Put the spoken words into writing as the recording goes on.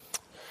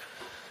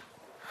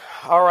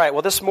All right,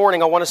 well, this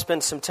morning I want to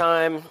spend some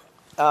time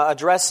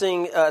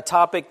addressing a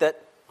topic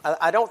that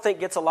I don't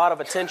think gets a lot of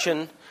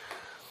attention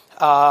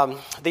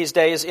these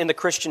days in the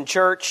Christian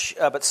church,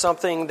 but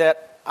something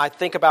that I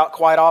think about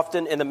quite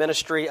often in the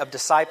ministry of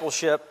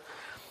discipleship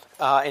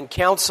and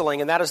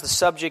counseling, and that is the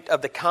subject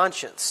of the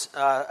conscience.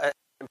 An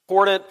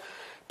important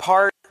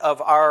part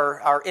of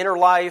our inner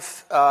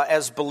life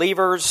as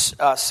believers,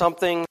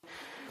 something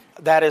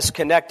that is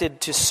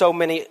connected to so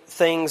many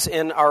things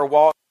in our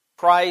walk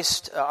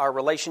Christ, our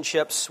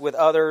relationships with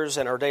others,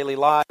 and our daily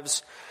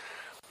lives.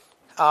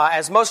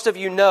 As most of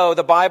you know,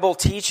 the Bible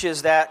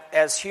teaches that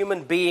as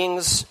human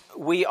beings,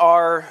 we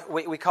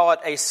call it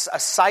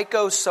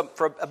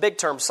a big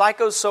term,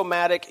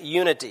 psychosomatic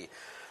unity,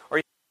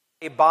 or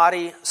a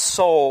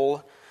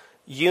body-soul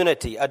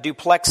unity, a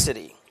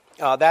duplexity.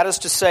 That is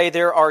to say,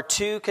 there are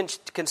two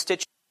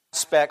constituent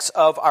aspects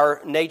of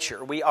our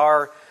nature. We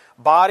are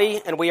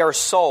body and we are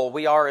soul.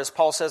 We are, as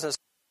Paul says,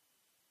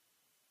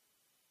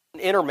 an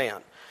inner man,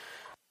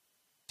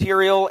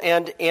 material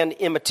and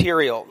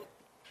immaterial.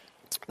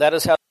 That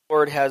is how the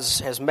Lord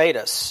has made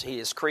us. He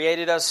has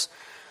created us.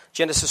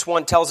 Genesis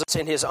 1 tells us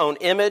in His own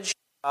image,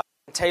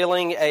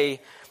 entailing a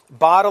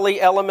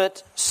bodily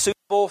element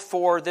suitable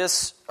for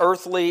this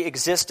earthly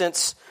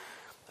existence,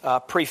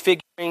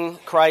 prefiguring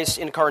Christ's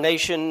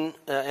incarnation,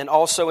 and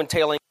also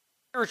entailing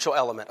a spiritual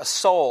element, a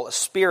soul, a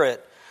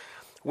spirit,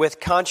 with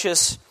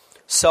conscious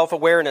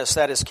self-awareness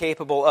that is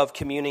capable of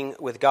communing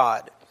with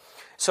God.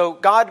 So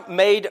God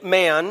made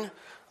man,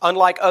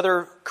 unlike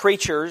other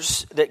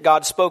creatures that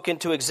God spoke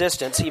into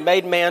existence. He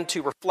made man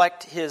to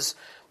reflect His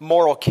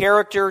moral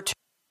character, to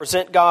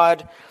represent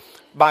God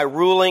by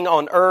ruling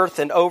on earth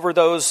and over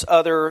those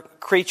other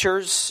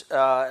creatures,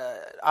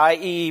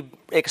 i.e.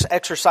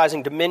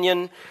 exercising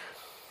dominion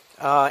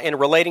and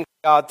relating to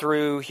God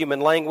through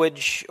human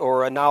language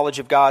or a knowledge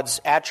of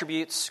God's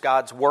attributes,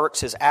 God's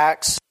works, His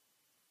acts,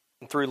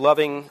 and through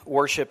loving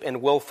worship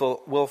and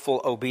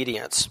willful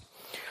obedience.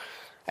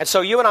 And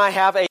so you and I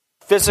have a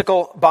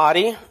physical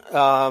body,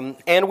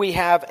 and we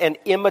have an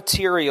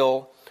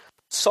immaterial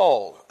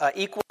soul,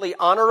 equally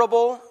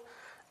honorable,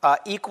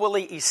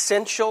 equally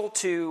essential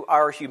to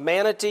our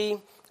humanity,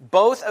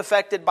 both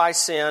affected by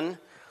sin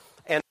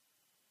and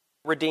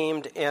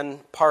redeemed and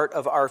part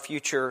of our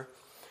future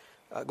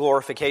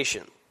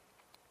glorification.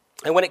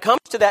 And when it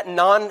comes to that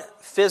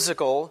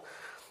non-physical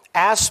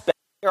aspect,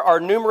 there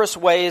are numerous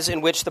ways in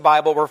which the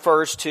Bible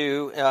refers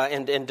to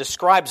and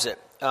describes it.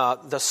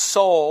 The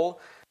soul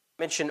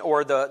mentioned,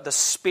 or the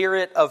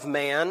spirit of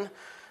man.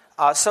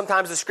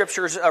 Sometimes the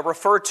Scriptures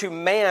refer to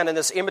man in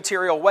this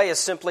immaterial way as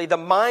simply the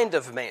mind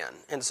of man.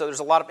 And so there's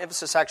a lot of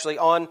emphasis actually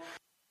on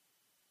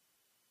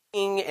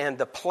and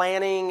the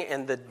planning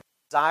and the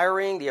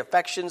desiring, the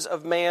affections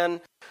of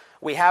man.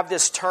 We have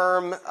this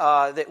term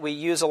that we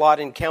use a lot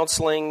in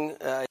counseling.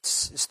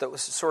 It's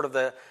sort of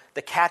the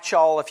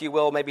catch-all, if you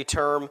will, maybe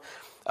term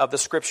of the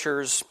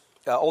Scriptures,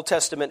 Old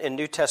Testament and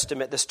New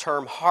Testament, this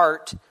term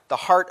heart, the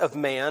heart of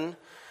man.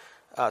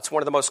 It's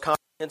one of the most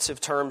comprehensive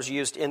terms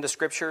used in the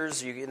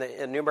Scriptures. In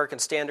the New American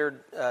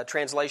Standard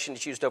translation,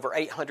 it's used over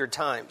 800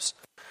 times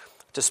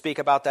to speak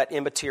about that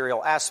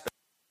immaterial aspect.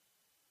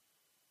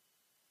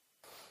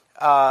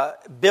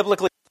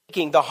 Biblically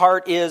speaking, the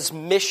heart is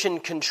mission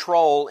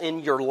control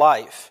in your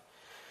life.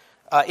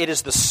 It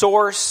is the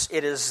source.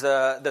 It is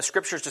the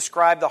Scriptures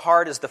describe the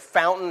heart as the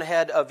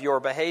fountainhead of your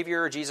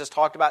behavior. Jesus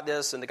talked about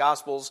this in the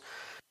Gospels.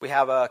 We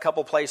have a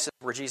couple places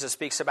where Jesus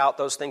speaks about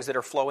those things that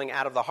are flowing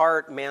out of the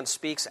heart. Man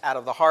speaks out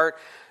of the heart.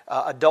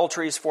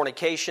 Adulteries,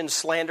 fornication,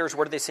 slanders,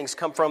 where do these things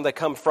come from? They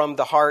come from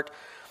the heart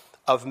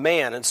of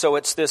man. And so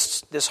it's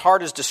this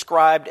heart is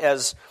described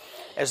as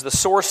the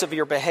source of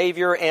your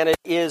behavior, and it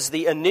is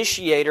the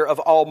initiator of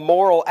all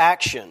moral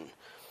action,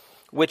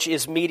 which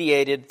is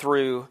mediated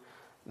through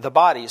the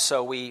body.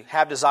 So we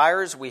have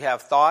desires, we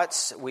have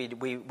thoughts, we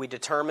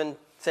determine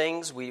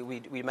things, we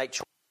make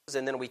choices,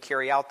 and then we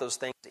carry out those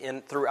things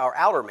through our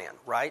outer man,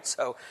 right?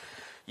 So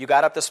you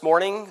got up this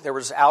morning, there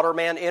was outer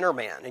man, inner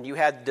man, and you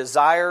had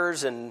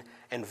desires and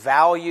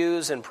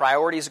values and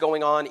priorities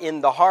going on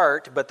in the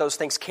heart, but those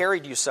things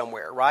carried you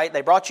somewhere, right?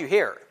 They brought you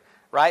here,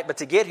 right? But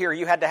to get here,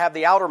 you had to have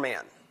the outer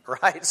man,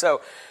 right? So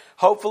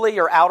hopefully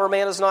your outer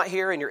man is not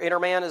here and your inner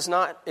man is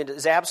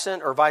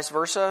absent, or vice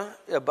versa.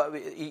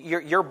 But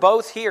you're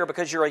both here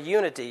because you're a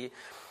unity,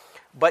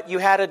 but you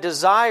had a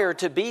desire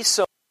to be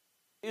so.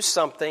 Do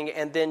something,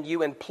 and then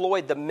you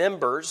employed the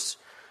members,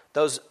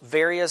 those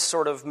various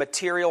sort of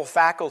material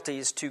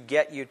faculties, to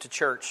get you to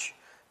church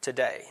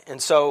today.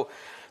 And so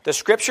the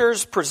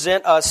Scriptures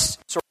present us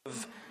sort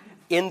of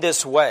in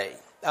this way.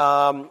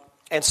 And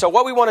so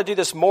what we want to do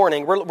this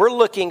morning, we're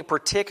looking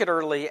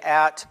particularly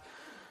at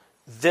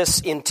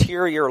this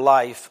interior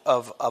life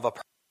of a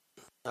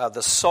person,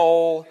 the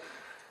soul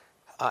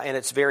and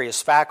its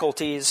various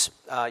faculties.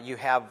 You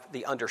have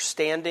the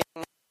understanding,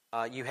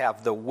 you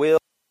have the will,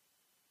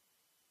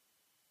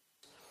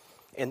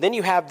 and then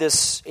you have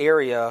this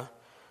area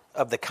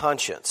of the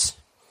conscience.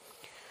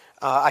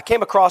 I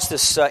came across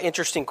this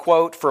interesting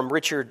quote from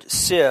Richard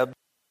Sibbes,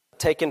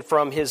 taken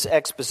from his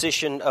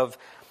exposition of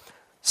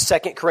 2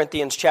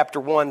 Corinthians chapter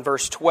 1,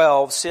 verse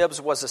 12. Sibbes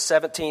was a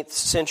 17th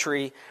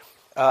century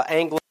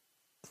Anglican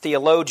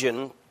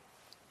theologian,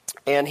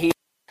 and he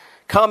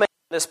commented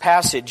on this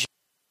passage.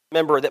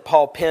 Remember that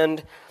Paul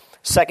penned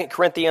 2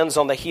 Corinthians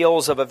on the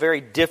heels of a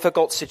very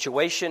difficult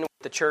situation with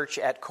the church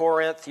at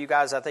Corinth. You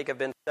guys, I think, have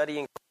been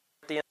studying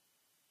Corinthians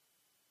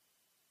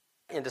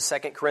into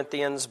 2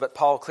 Corinthians, but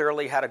Paul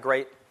clearly had a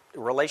great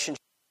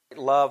relationship,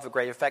 great love, a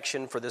great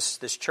affection for this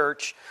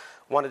church,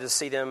 wanted to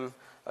see them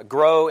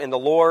grow in the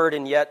Lord,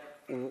 and yet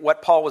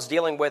what Paul was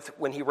dealing with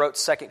when he wrote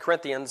 2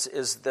 Corinthians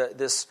is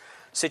this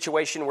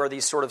situation where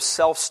these sort of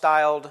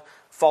self-styled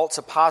false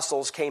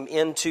apostles came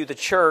into the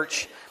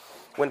church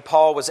when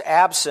Paul was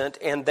absent,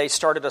 and they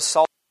started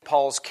assaulting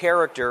Paul's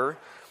character,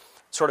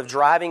 sort of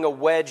driving a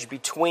wedge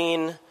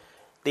between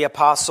the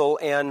apostle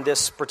and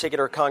this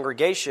particular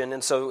congregation.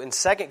 And so in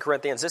 2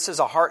 Corinthians, this is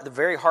the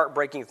very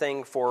heartbreaking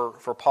thing for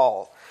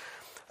Paul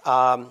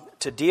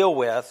to deal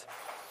with.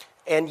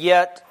 And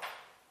yet,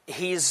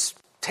 he's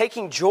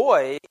taking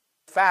joy in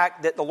the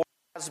fact that the Lord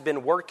has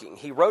been working.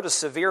 He wrote a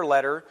severe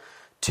letter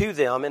to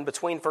them in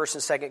between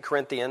 1st and 2nd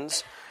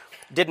Corinthians,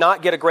 did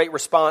not get a great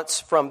response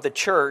from the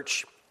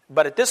church.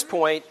 But at this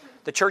point,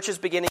 the church is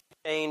beginning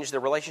to change. The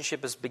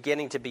relationship is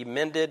beginning to be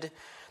mended.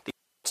 The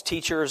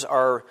teachers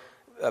are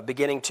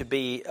beginning to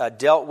be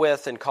dealt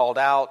with and called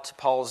out.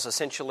 Paul's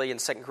essentially in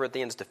 2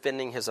 Corinthians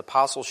defending his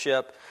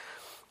apostleship.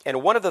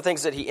 And one of the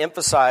things that he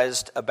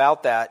emphasized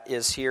about that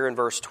is here in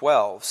verse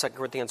 12. 2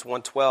 Corinthians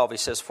 1:12, he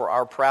says, "For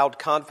our proud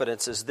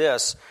confidence is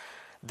this,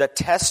 the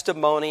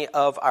testimony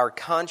of our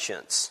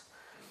conscience,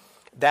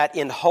 that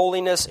in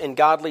holiness and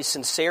godly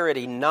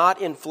sincerity, not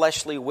in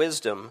fleshly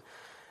wisdom,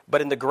 but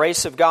in the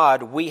grace of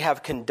God, we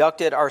have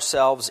conducted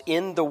ourselves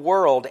in the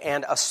world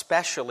and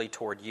especially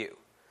toward you."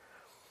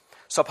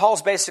 So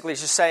Paul's basically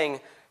just saying,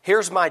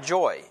 here's my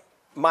joy.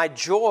 My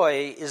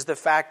joy is the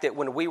fact that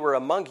when we were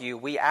among you,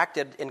 we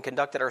acted and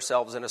conducted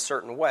ourselves in a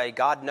certain way.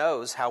 God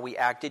knows how we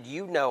acted.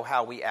 You know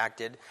how we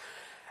acted.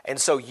 And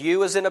so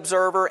you as an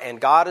observer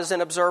and God as an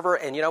observer,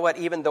 and you know what?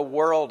 Even the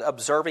world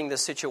observing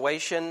this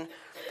situation,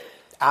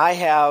 I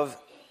have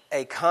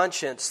a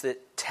conscience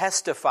that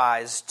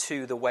testifies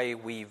to the way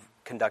we've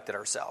conducted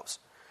ourselves.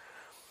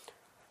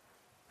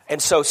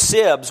 And so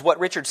Sibbes, what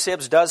Richard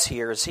Sibbes does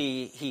here is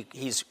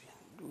he's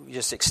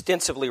just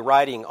extensively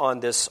writing on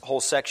this whole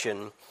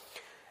section,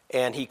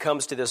 and he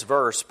comes to this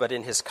verse, but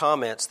in his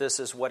comments, this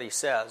is what he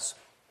says.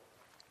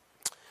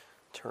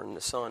 Turn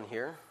this on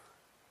here.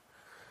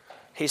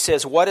 He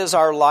says, "What is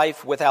our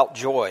life without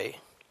joy?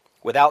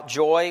 Without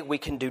joy, we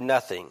can do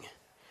nothing.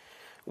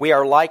 We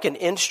are like an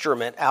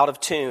instrument out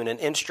of tune. An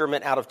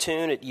instrument out of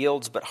tune, it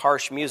yields but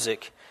harsh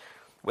music.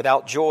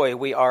 Without joy,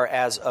 we are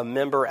as a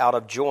member out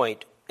of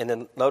joint." And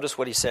then notice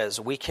what he says.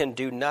 "We can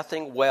do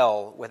nothing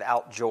well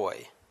without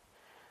joy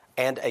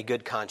and a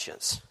good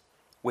conscience,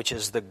 which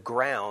is the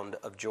ground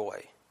of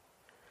joy."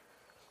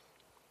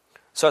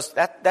 So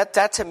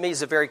that to me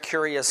is a very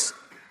curious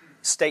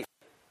statement.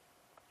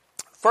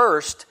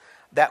 First,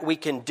 that we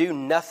can do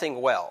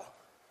nothing well.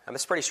 I mean,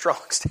 it's a pretty strong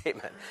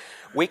statement.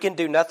 We can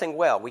do nothing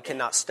well. We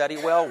cannot study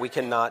well. We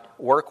cannot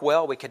work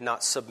well. We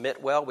cannot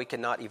submit well. We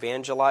cannot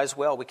evangelize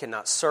well. We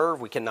cannot serve.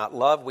 We cannot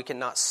love. We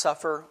cannot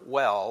suffer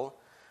well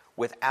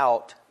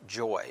without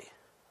joy.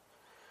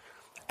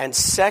 And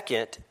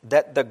second,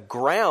 that the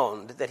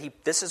ground,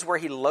 this is where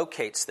he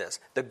locates this.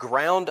 The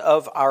ground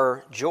of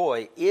our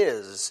joy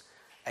is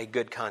a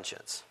good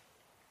conscience.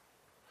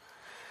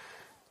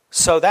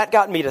 So that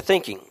got me to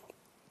thinking.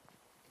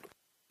 I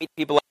meet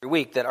people every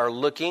week that are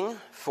looking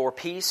for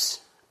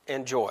peace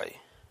and joy.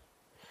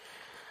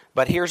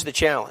 But here's the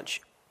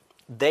challenge.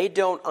 They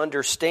don't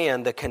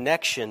understand the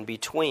connection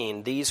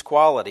between these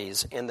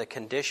qualities and the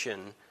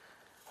condition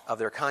of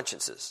their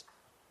consciences.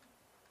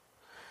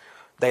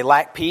 They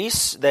lack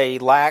peace, they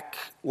lack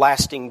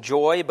lasting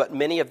joy, but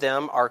many of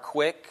them are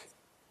quick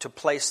to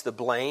place the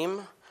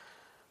blame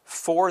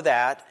for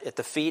that at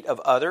the feet of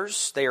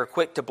others. They are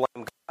quick to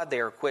blame God. They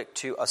are quick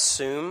to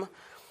assume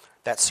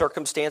that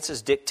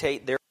circumstances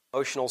dictate their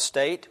emotional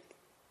state.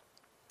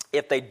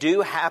 If they do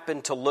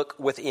happen to look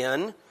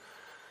within,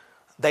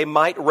 they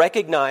might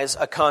recognize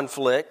a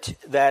conflict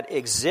that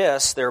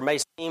exists. There may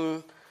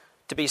seem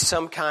to be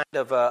some kind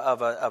of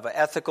a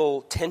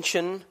ethical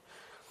tension,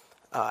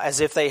 as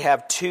if they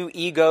have two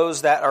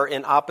egos that are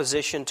in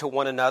opposition to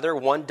one another,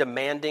 one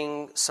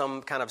demanding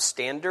some kind of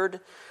standard,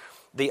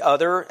 the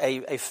other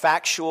a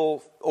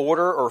factual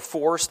order or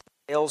force that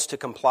fails to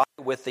comply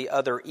with the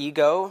other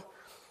ego.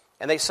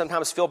 And they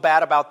sometimes feel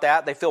bad about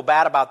that. They feel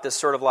bad about this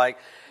sort of like,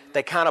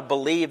 they kind of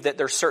believe that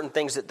there's certain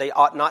things that they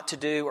ought not to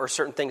do or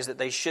certain things that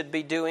they should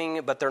be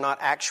doing, but they're not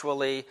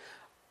actually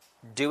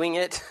doing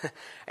it.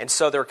 And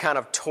so they're kind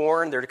of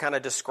torn. They're kind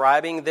of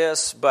describing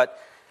this, but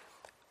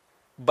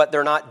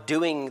they're not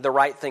doing the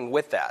right thing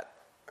with that,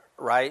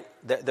 right?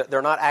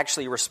 They're not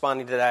actually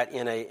responding to that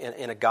in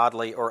a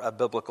godly or a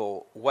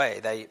biblical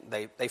way.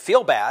 They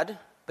feel bad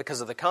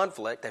because of the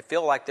conflict. They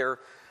feel like they're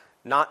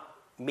not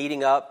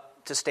meeting up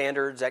to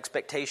standards,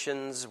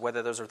 expectations,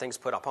 whether those are things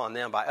put upon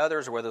them by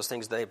others or whether those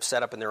things they've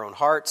set up in their own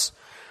hearts.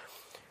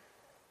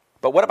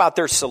 But what about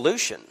their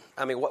solution?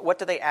 I mean, what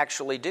do they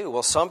actually do?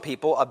 Well, some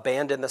people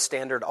abandon the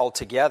standard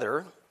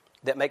altogether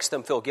that makes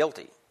them feel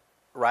guilty,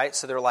 right?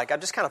 So they're like, I'm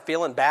just kind of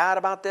feeling bad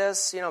about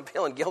this, I'm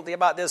feeling guilty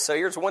about this. So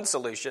here's one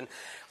solution.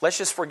 Let's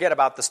just forget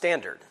about the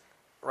standard,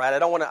 right? I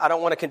don't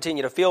want to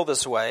continue to feel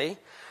this way.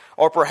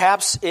 Or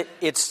perhaps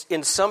it's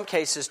in some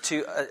cases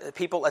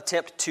people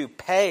attempt to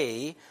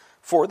pay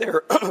for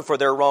their for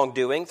their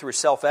wrongdoing through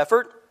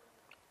self-effort,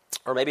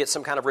 or maybe it's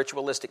some kind of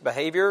ritualistic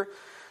behavior.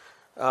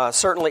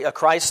 Certainly a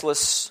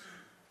Christless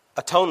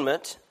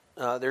atonement.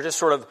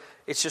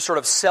 It's just sort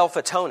of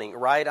self-atoning,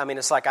 right? I mean,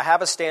 it's like I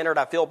have a standard,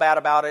 I feel bad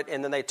about it,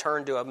 and then they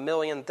turn to a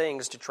million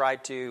things to try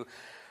to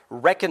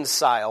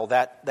reconcile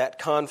that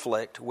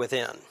conflict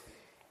within.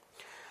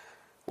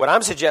 What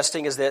I'm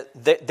suggesting is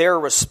that their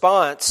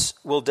response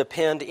will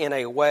depend in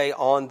a way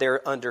on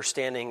their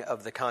understanding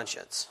of the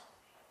conscience.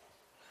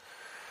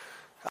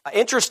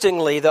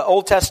 Interestingly, the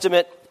Old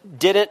Testament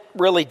didn't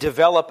really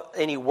develop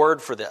any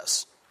word for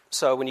this.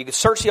 So when you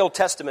search the Old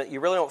Testament, you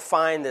really don't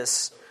find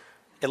this,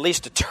 at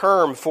least a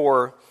term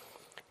for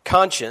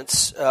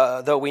conscience,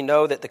 though we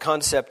know that the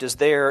concept is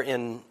there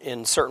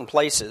in certain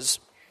places.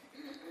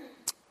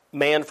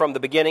 Man from the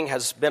beginning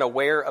has been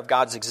aware of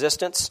God's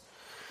existence.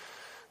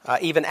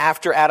 Even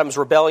after Adam's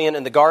rebellion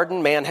in the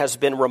garden, man has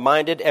been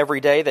reminded every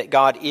day that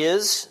God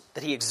is,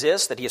 that He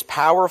exists, that He is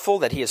powerful,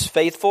 that He is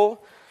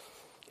faithful,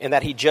 and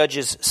that He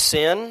judges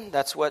sin.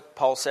 That's what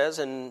Paul says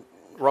in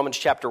Romans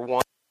chapter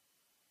 1.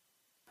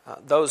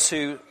 Those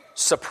who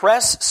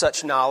suppress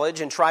such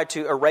knowledge and try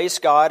to erase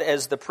God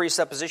as the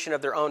presupposition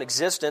of their own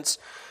existence,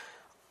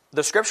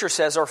 the Scripture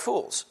says are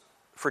fools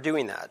for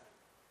doing that.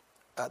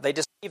 They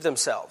deceive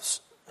themselves,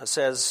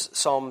 says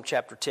Psalm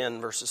chapter 10,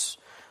 verses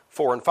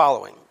 4 and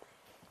following.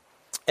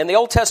 And the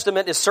Old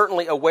Testament is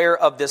certainly aware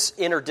of this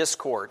inner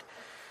discord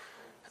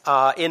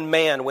in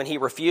man when he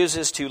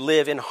refuses to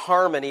live in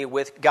harmony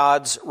with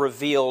God's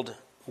revealed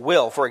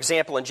will. For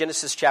example, in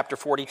Genesis chapter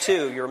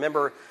 42, you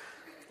remember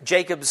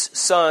Jacob's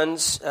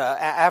sons,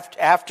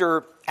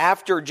 after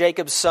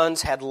Jacob's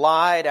sons had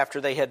lied, after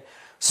they had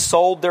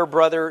sold their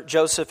brother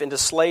Joseph into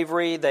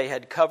slavery, they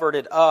had covered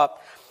it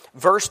up.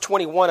 Verse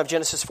 21 of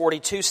Genesis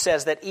 42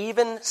 says that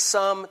even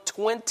some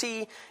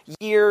 20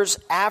 years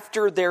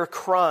after their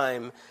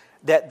crime,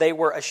 that they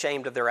were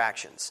ashamed of their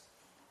actions.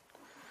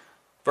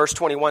 Verse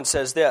 21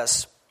 says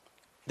this,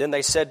 "Then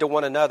they said to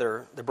one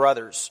another, the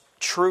brothers,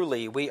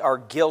 'Truly we are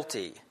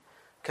guilty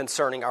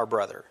concerning our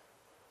brother,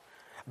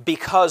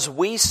 because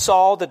we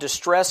saw the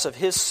distress of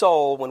his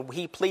soul when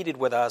he pleaded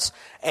with us,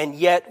 and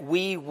yet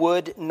we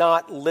would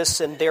not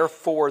listen.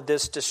 Therefore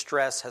this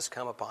distress has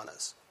come upon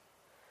us.'"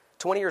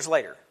 20 years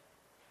later,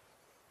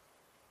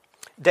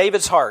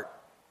 David's heart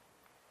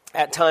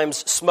at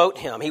times smote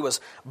him. He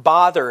was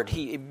bothered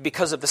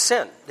because of the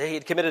sin that he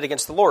had committed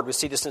against the Lord. We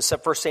see this in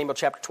 1 Samuel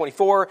chapter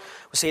 24.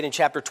 We see it in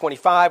chapter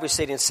 25. We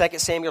see it in 2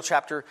 Samuel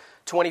chapter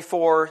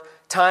 24.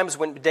 Times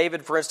when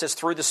David, for instance,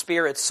 threw the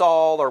spear at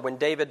Saul, or when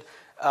David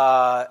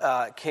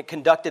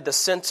conducted the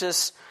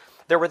census.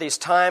 There were these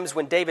times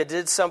when David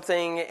did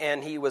something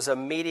and he was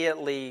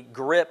immediately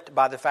gripped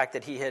by the fact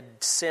that he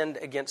had sinned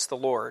against the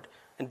Lord.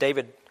 And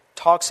David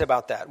talks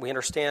about that. We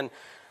understand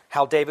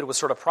how David was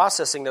sort of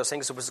processing those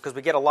things. It was because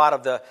we get a lot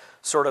of the,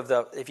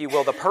 if you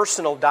will, the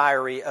personal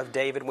diary of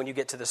David when you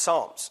get to the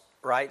Psalms,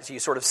 right? So you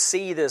sort of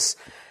see this,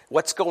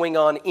 what's going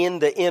on in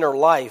the inner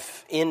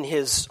life, in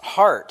his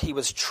heart. He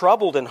was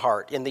troubled in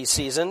heart in these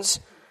seasons.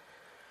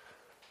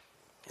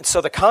 And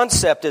so the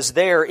concept is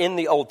there in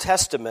the Old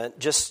Testament,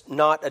 just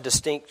not a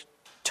distinct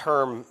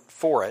term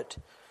for it,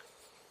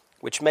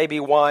 which may be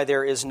why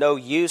there is no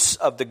use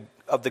of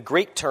the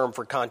Greek term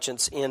for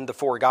conscience in the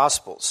four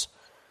Gospels.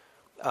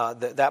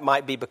 That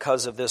might be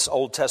because of this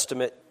Old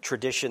Testament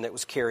tradition that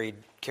was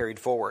carried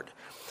forward.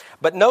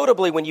 But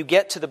notably, when you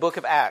get to the book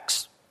of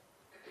Acts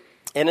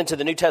and into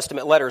the New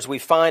Testament letters, we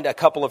find a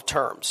couple of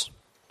terms.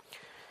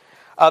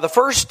 The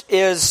first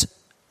is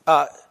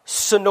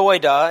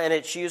synoida, and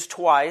it's used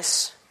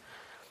twice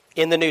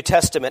in the New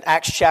Testament.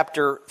 Acts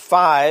chapter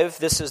 5,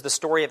 this is the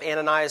story of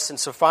Ananias and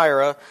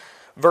Sapphira.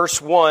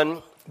 Verse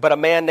 1, "But a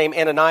man named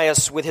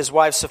Ananias with his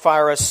wife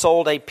Sapphira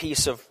sold a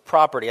piece of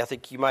property." I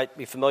think you might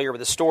be familiar with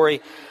the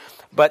story.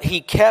 "But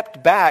he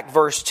kept back,"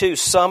 verse 2,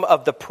 "some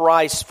of the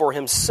price for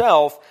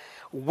himself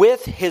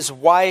with his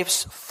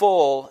wife's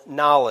full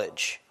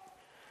knowledge.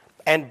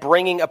 And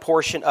bringing a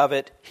portion of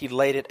it, he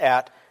laid it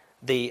at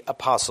the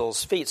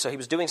apostles' feet." So he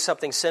was doing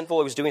something sinful.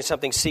 He was doing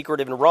something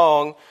secretive and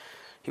wrong.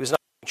 He was not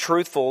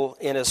truthful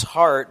in his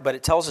heart, but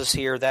it tells us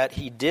here that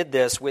he did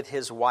this with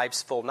his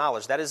wife's full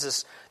knowledge. That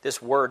is this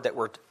word that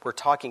we're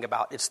talking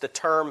about. It's the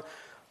term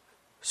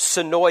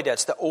synoida.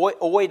 It's the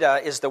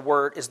oida is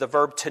the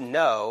verb to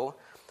know.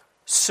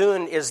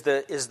 Sun is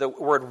the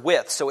word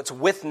with, so it's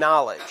with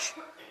knowledge.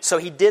 So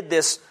he did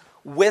this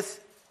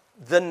with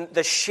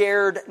the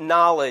shared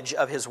knowledge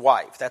of his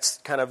wife. That's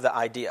kind of the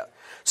idea.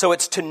 So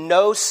it's to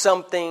know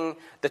something.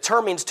 The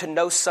term means to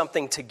know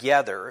something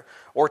together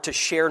or to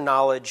share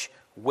knowledge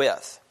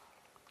with.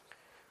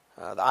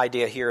 The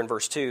idea here in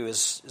verse 2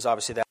 is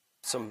obviously that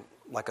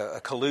like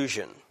a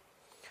collusion.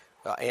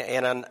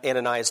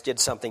 Ananias did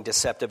something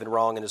deceptive and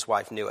wrong, and his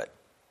wife knew it.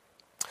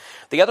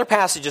 The other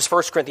passage is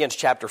 1 Corinthians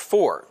chapter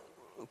 4.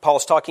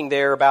 Paul's talking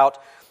there about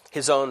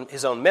his own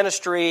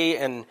ministry,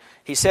 and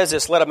he says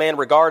this, let a man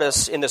regard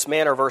us in this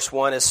manner, verse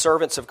 1, as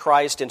servants of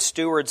Christ and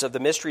stewards of the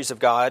mysteries of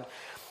God.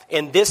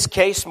 In this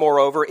case,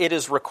 moreover, it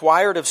is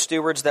required of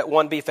stewards that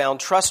one be found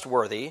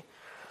trustworthy.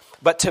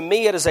 But to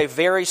me it is a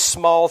very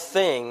small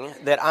thing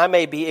that I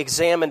may be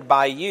examined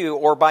by you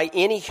or by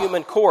any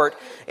human court.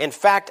 In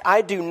fact,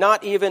 I do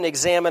not even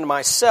examine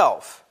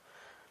myself.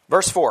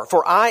 Verse 4,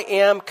 for I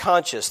am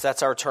conscious,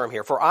 that's our term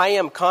here, for I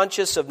am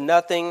conscious of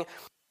nothing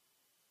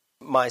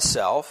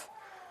myself.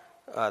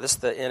 This is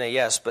the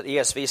NAS, but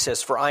ESV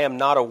says, for I am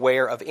not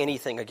aware of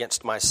anything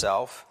against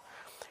myself.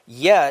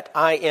 Yet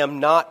I am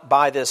not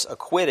by this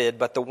acquitted,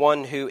 but the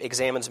one who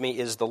examines me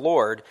is the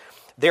Lord.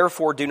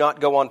 Therefore do not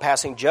go on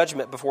passing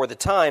judgment before the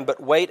time,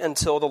 but wait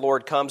until the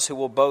Lord comes, who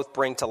will both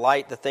bring to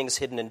light the things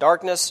hidden in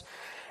darkness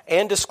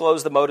and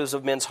disclose the motives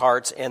of men's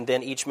hearts, and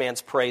then each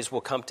man's praise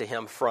will come to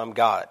him from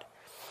God.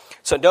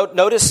 So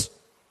notice,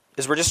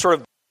 as we're just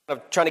sort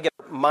of trying to get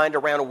our mind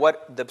around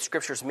what the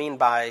scriptures mean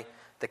by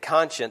the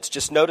conscience,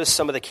 just notice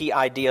some of the key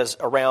ideas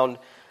around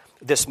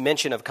this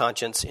mention of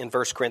conscience in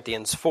 1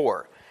 Corinthians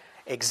 4.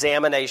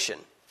 Examination.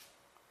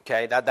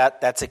 Okay,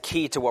 that's a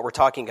key to what we're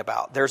talking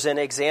about. There's an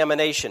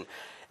examination.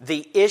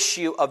 The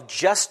issue of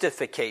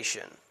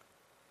justification,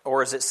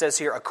 or as it says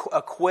here,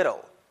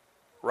 acquittal,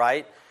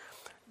 right?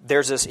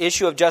 There's this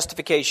issue of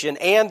justification,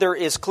 and there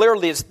is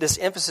clearly this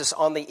emphasis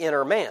on the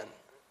inner man,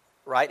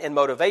 right, and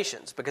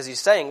motivations, because he's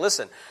saying,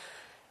 listen,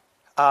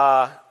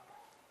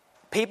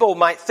 people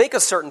might think a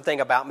certain thing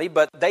about me,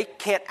 but they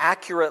can't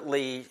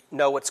accurately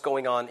know what's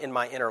going on in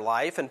my inner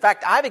life. In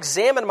fact, I've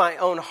examined my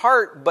own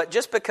heart, but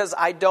just because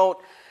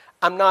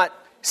I'm not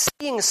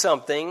seeing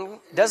something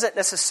doesn't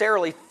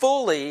necessarily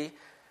fully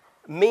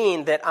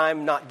mean that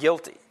I'm not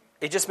guilty.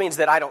 It just means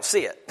that I don't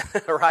see it,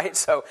 right?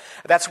 So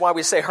that's why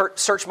we say,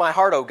 search my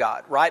heart, O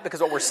God, right?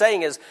 Because what we're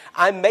saying is,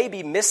 I may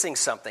be missing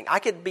something. I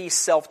could be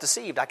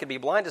self-deceived. I could be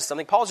blind to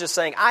something. Paul's just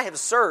saying, I have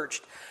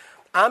searched.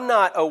 I'm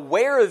not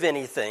aware of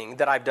anything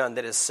that I've done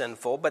that is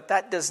sinful, but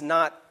that does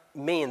not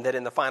mean that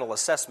in the final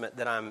assessment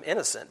that I'm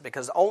innocent,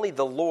 because only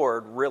the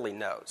Lord really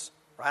knows,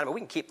 right? I mean,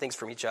 we can keep things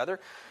from each other.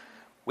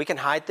 We can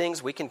hide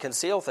things, we can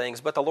conceal things,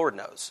 but the Lord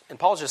knows. And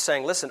Paul's just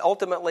saying, listen,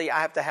 ultimately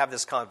I have to have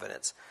this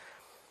confidence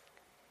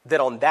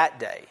that on that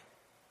day,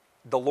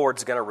 the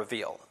Lord's going to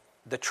reveal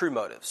the true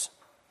motives,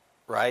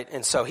 right?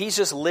 And so he's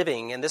just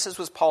living, and this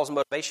was Paul's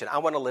motivation. I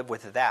want to live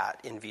with that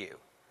in view.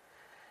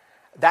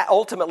 That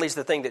ultimately is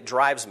the thing that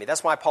drives me.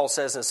 That's why Paul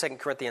says in 2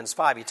 Corinthians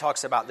 5, he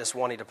talks about this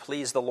wanting to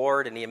please the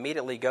Lord, and he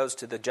immediately goes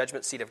to the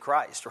judgment seat of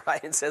Christ,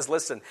 right? And says,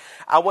 listen,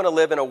 I want to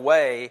live in a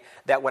way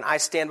that when I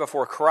stand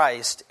before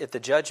Christ at the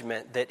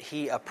judgment, that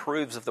he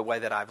approves of the way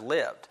that I've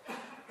lived.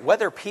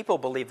 Whether people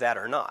believe that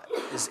or not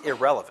is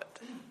irrelevant,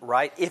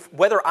 right?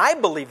 Whether I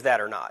believe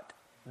that or not,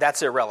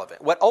 that's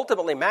irrelevant. What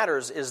ultimately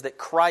matters is that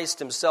Christ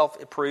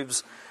himself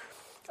approves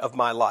of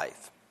my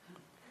life.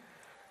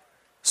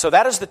 So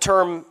that is the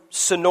term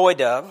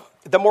synoida.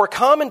 The more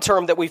common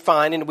term that we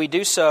find, and we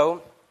do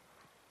so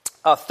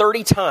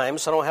 30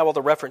 times, I don't have all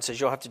the references,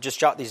 you'll have to just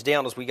jot these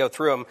down as we go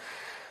through them,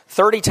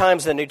 30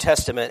 times in the New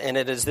Testament, and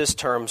it is this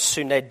term,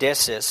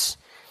 synodesis.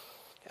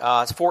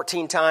 It's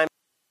 14 times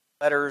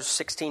in letters,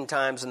 16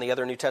 times in the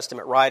other New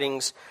Testament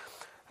writings.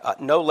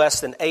 No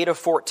less than 8 of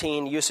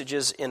 14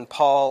 usages in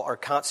Paul are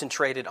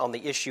concentrated on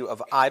the issue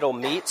of idol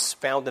meats,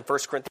 found in 1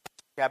 Corinthians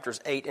chapters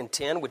 8 and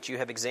 10, which you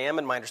have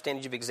examined. My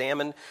understanding you've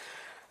examined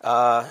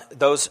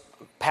those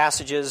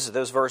passages,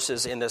 those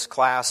verses in this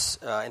class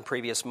in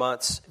previous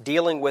months,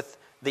 dealing with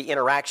the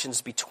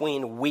interactions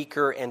between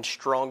weaker and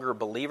stronger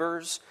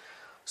believers.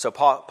 So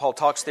Paul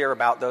talks there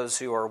about those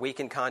who are weak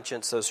in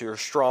conscience, those who are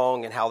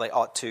strong, and how they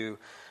ought to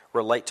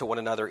relate to one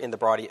another in the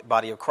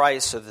body of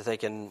Christ so that they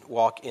can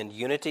walk in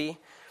unity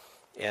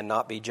and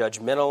not be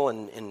judgmental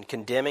and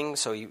condemning.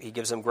 So he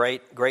gives them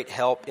great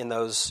help in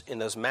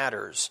those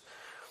matters.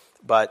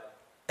 But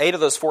 8 of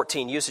those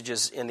 14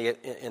 usages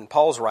in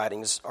Paul's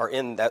writings are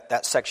in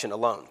that section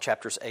alone,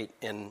 chapters 8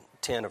 and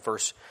 10 of 1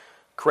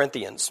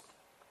 Corinthians.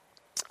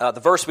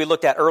 The verse we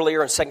looked at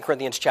earlier in 2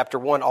 Corinthians chapter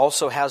 1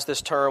 also has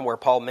this term where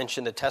Paul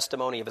mentioned the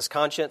testimony of his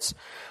conscience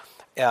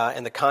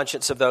and the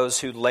conscience of those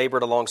who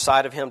labored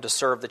alongside of him to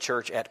serve the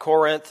church at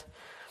Corinth.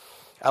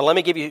 Let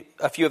me give you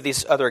a few of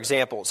these other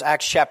examples.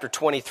 Acts chapter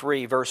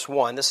 23, verse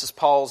 1. This is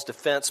Paul's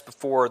defense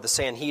before the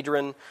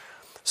Sanhedrin.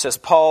 It says,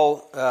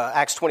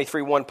 Acts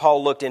 23:1,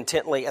 Paul looked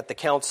intently at the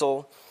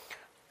council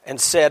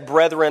and said,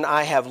 "Brethren,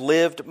 I have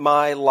lived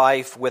my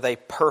life with a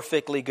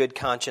perfectly good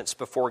conscience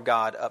before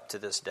God up to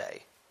this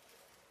day."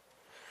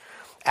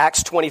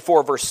 Acts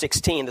 24, verse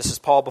 16, this is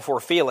Paul before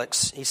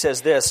Felix. He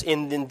says this,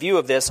 in view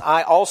of this,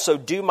 I also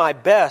do my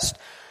best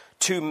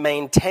to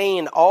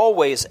maintain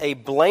always a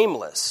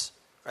blameless.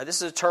 Right,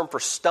 this is a term for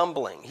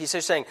stumbling. He's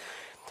just saying,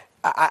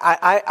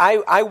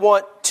 I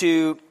want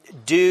to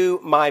do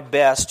my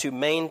best to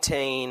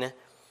maintain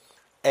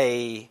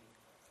a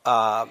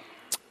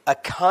a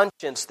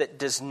conscience that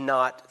does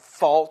not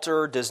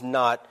falter, does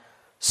not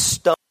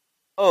stumble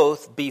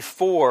both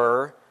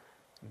before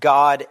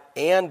God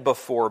and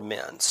before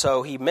men.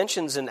 So he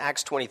mentions in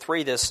Acts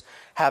 23 this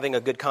having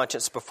a good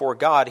conscience before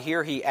God.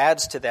 Here he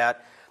adds to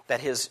that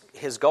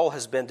his goal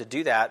has been to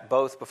do that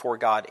both before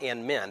God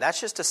and men. That's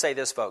just to say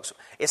this, folks.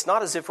 It's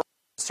not as if we're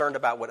concerned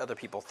about what other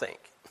people think,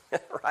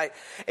 right?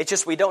 It's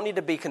just we don't need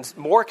to be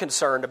more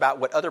concerned about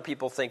what other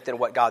people think than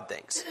what God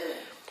thinks.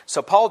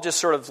 So Paul just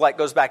sort of like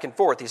goes back and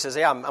forth. He says,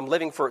 yeah, I'm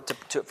living for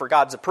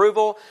God's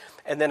approval.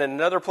 And then in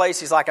another place,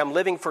 he's like, I'm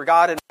living for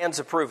God and man's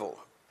approval.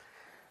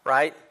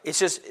 Right? It's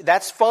just,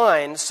 that's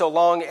fine so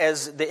long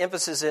as the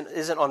emphasis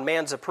isn't on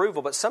man's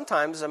approval. But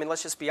sometimes, I mean,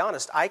 let's just be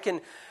honest, I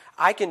can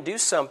do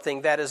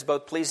something that is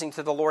both pleasing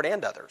to the Lord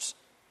and others.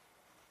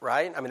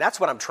 Right? I mean, that's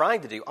what I'm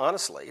trying to do,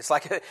 honestly. It's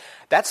like,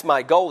 that's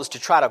my goal, is to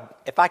try to,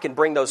 if I can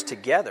bring those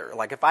together.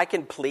 Like, if I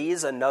can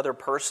please another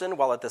person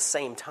while at the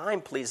same time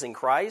pleasing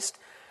Christ,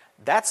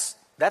 that's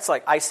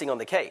like icing on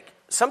the cake.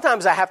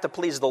 Sometimes I have to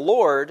please the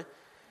Lord,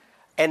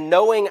 and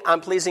knowing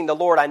I'm pleasing the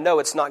Lord, I know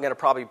it's not going to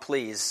probably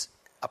please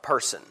a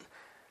person.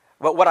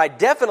 But what I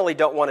definitely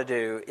don't want to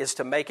do is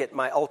to make it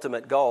my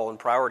ultimate goal and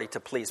priority to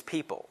please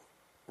people,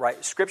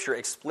 right? Scripture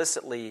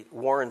explicitly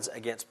warns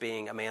against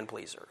being a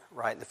man-pleaser,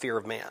 right? The fear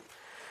of man.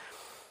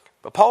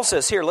 But Paul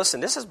says here, listen,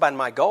 this has been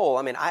my goal.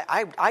 I mean,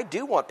 I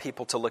do want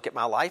people to look at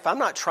my life. I'm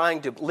not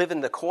trying to live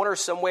in the corner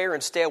somewhere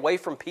and stay away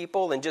from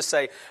people and just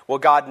say, well,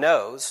 God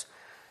knows,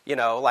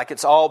 like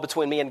it's all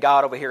between me and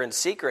God over here in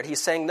secret.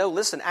 He's saying, no,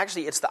 listen,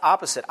 actually, it's the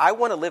opposite. I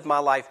want to live my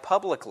life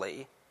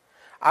publicly.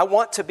 I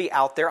want to be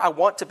out there. I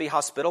want to be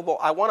hospitable.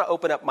 I want to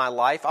open up my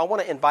life. I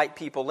want to invite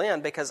people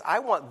in because I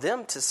want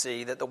them to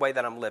see that the way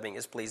that I'm living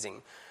is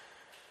pleasing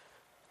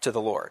to the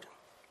Lord.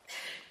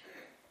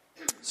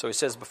 So he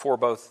says before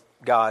both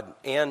God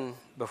and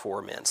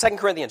before men. 2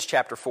 Corinthians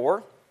chapter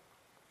 4.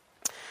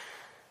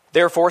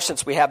 Therefore,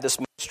 since we have this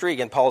ministry,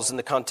 again, Paul's in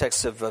the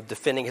context of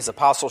defending his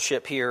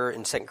apostleship here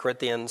in 2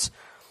 Corinthians.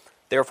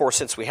 Therefore,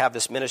 since we have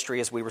this ministry,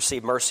 as we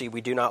receive mercy,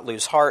 we do not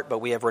lose heart, but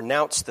we have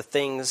renounced the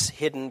things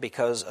hidden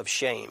because of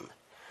shame,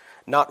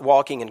 not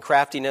walking in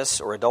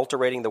craftiness or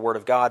adulterating the word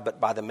of God,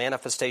 but by the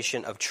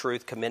manifestation of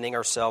truth, commending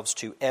ourselves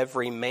to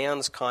every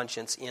man's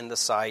conscience in the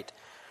sight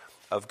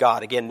of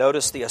God. Again,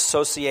 notice the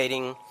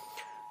associating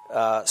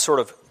sort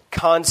of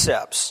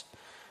concepts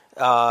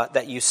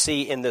that you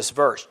see in this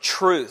verse.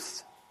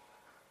 Truth.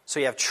 So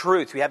you have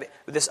truth. We have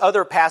this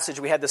other passage,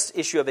 we had this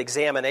issue of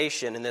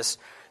examination and this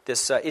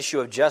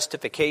issue of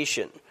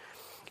justification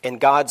in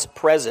God's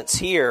presence.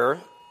 Here,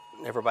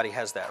 everybody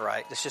has that,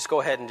 right? Let's just go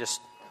ahead and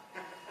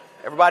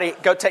everybody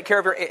go take care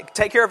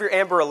of your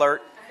Amber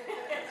Alert.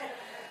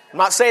 I'm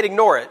not saying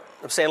ignore it.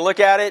 I'm saying look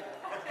at it.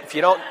 If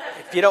you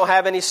don't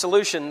have any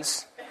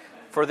solutions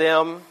for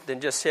them, then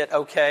just hit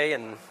OK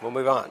and we'll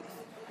move on.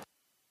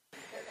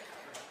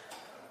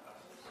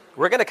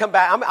 We're going to come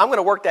back. I'm going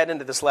to work that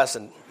into this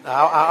lesson.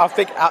 We're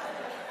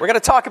going to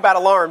talk about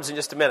alarms in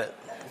just a minute.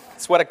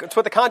 It's what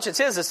the conscience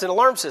is. It's an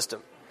alarm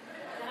system.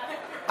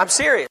 I'm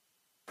serious.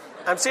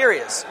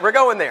 We're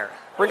going there.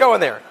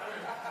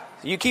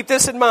 You keep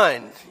this in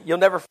mind. You'll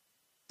never.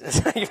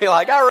 You'll be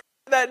like, I remember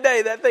that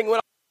day. That thing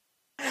went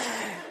on.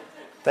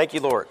 Thank you,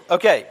 Lord.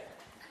 Okay.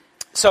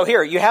 So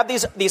here you have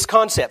these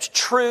concepts: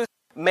 truth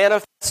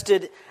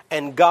manifested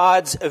and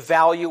God's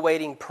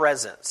evaluating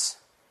presence.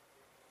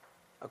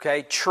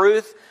 Okay,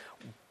 truth.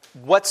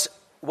 What's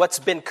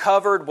been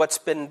covered? What's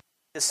been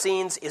the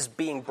scenes is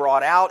being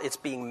brought out, it's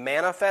being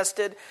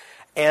manifested,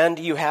 and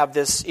you have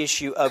this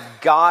issue of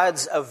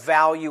God's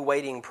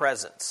evaluating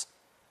presence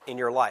in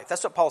your life.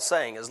 That's what Paul's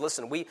saying is,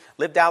 listen, we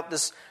lived out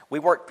this, we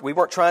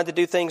weren't trying to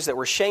do things that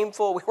were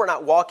shameful, we were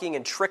not walking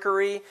in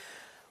trickery,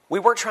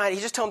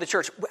 he's just telling the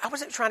church, I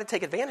wasn't trying to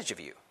take advantage of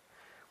you.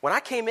 When I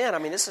came in, I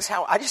mean, this is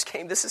how I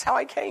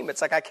came.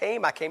 It's like I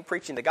came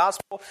preaching the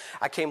gospel.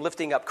 I came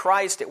lifting up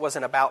Christ. It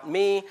wasn't about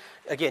me.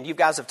 Again, you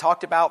guys have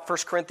talked about 1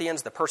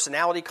 Corinthians, the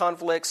personality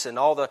conflicts and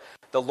all the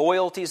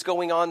loyalties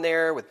going on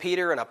there with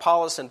Peter and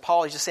Apollos and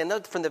Paul. He's just saying,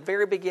 no, from the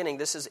very beginning,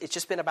 it's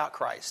just been about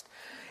Christ.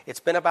 It's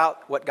been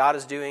about what God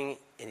is doing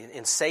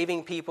in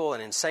saving people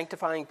and in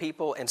sanctifying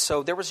people. And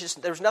so there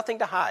was nothing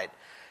to hide.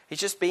 He's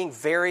just being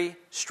very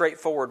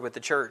straightforward with the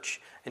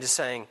church and just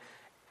saying,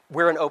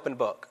 we're an open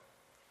book.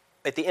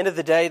 At the end of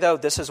the day, though,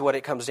 this is what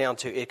it comes down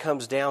to. It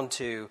comes down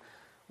to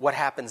what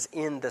happens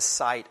in the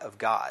sight of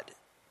God,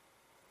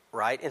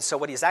 right? And so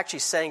what he's actually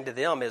saying to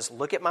them is,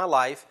 look at my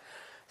life,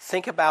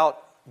 think about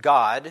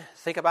God,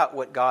 think about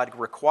what God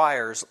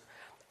requires,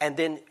 and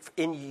then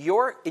in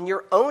your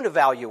own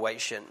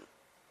evaluation,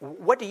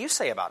 what do you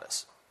say about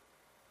us?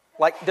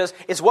 Like,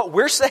 is what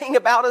we're saying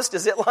about us,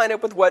 does it line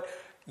up with what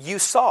you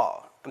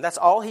saw? And that's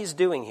all he's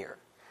doing here.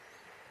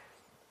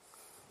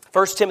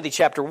 1 Timothy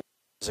chapter 1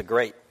 is a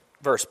great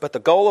verse. But the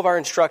goal of our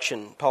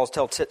instruction, Paul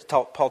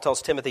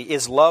tells Timothy,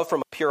 is love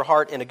from a pure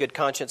heart and a good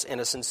conscience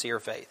and a sincere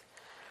faith.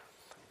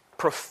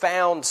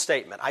 Profound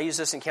statement. I use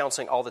this in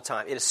counseling all the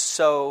time. It is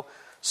so,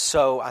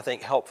 I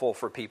think, helpful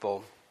for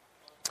people.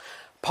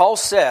 Paul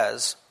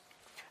says,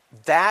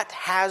 That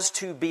has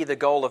to be the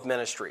goal of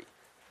ministry.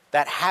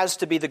 That has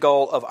to be the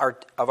goal of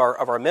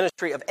our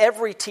ministry, of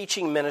every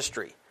teaching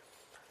ministry.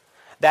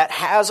 That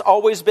has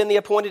always been the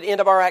appointed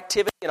end of our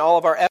activity and all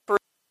of our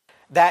efforts,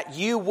 that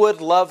you would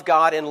love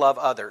God and love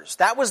others.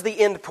 That was the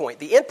end point.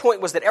 The end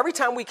point was that every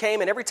time we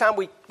came and every time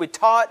we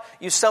taught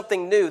you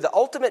something new, the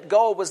ultimate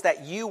goal was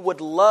that you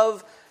would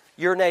love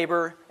your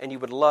neighbor and you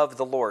would love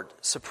the Lord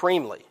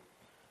supremely.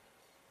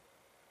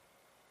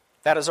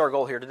 That is our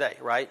goal here today,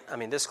 right? I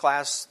mean, this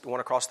class, the one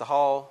across the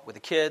hall with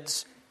the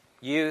kids,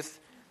 youth,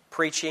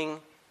 preaching,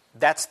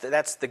 that's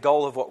the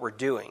goal of what we're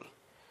doing.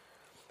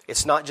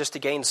 It's not just to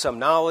gain some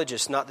knowledge.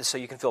 It's not so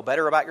you can feel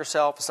better about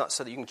yourself. It's not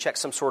so that you can check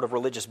some sort of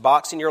religious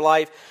box in your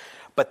life,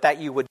 but that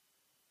you would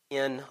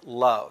in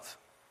love.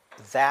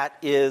 That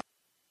is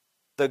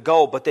the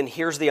goal. But then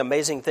here's the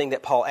amazing thing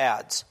that Paul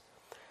adds.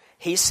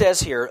 He says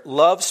here,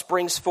 love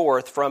springs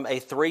forth from a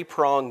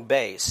three-pronged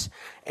base,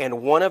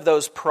 and one of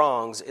those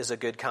prongs is a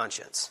good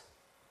conscience.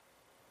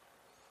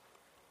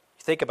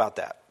 Think about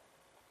that.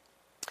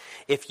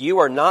 If you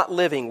are not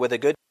living with a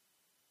good conscience,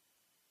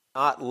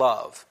 not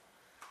love.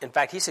 In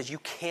fact, he says you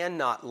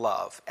cannot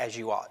love as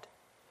you ought.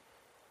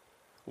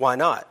 Why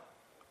not?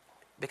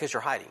 Because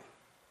you're hiding.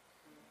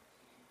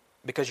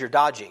 Because you're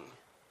dodging.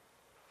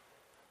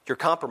 You're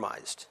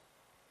compromised.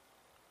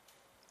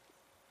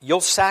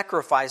 You'll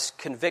sacrifice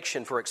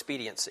conviction for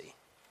expediency.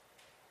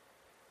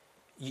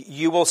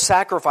 You will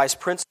sacrifice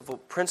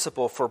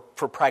principle for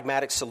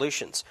pragmatic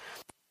solutions.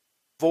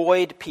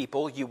 Avoid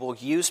people, you will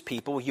use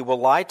people, you will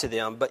lie to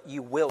them, but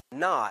you will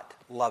not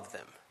love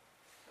them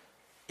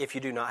if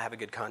you do not have a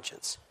good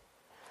conscience.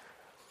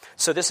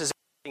 So this is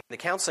in the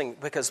counseling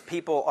because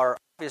people are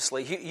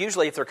obviously,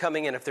 usually if they're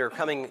coming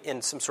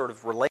in some sort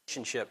of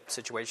relationship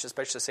situation,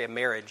 especially say a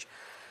marriage,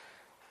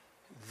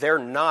 they're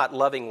not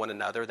loving one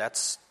another.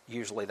 That's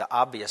usually the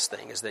obvious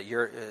thing, is that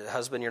your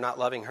husband, you're not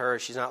loving her,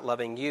 she's not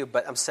loving you.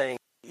 But I'm saying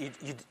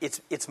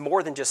it's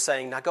more than just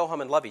saying, now go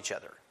home and love each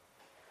other.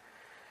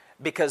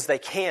 Because they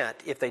can't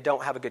if they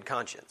don't have a good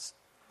conscience.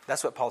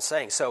 That's what Paul's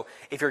saying. So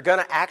if you're going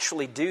to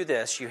actually do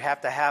this, you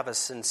have to have a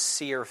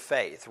sincere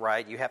faith,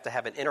 right? You have to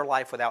have an inner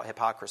life without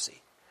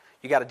hypocrisy.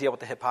 You got to deal with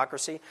the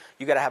hypocrisy.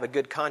 You got to have a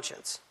good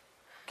conscience,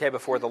 okay,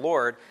 before the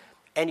Lord.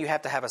 And you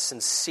have to have a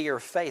sincere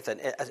faith,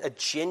 a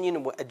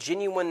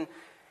genuine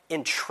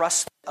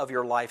entrustment of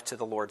your life to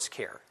the Lord's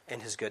care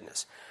and His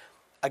goodness.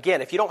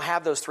 Again, if you don't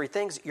have those three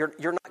things, you're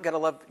not going to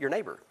love your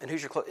neighbor. And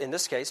who's in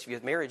this case, if you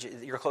have marriage,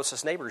 your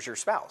closest neighbor is your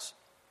spouse.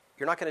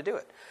 You're not going to do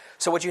it.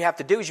 So what you have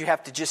to do is you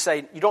have to just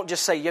say, you don't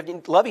just say you have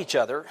to love each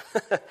other.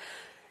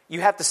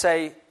 You have to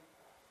say,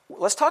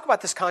 let's talk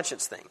about this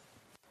conscience thing.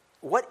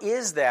 What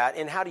is that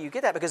and how do you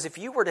get that? Because if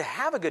you were to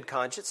have a good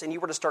conscience and you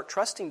were to start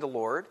trusting the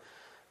Lord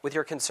with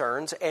your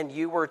concerns and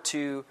you were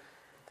to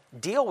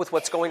deal with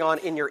what's going on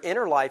in your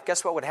inner life,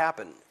 guess what would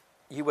happen?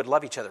 You would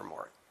love each other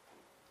more.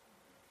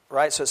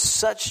 Right? So it's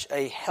such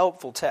a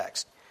helpful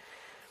text.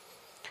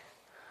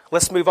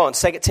 Let's move on.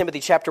 2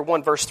 Timothy chapter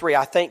 1, verse 3.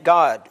 I thank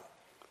God,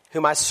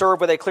 whom I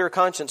serve with a clear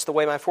conscience, the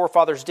way my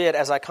forefathers did,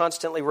 as I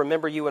constantly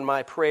remember you in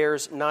my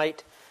prayers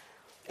night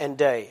and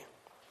day.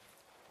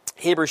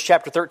 Hebrews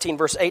chapter 13,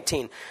 verse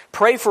 18.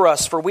 Pray for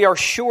us, for we are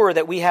sure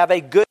that we have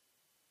a good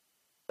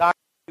doctrine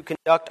to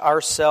conduct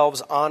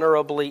ourselves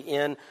honorably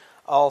in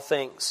all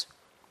things.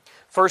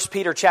 1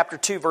 Peter chapter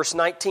 2, verse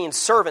 19.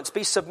 Servants,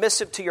 be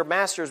submissive to your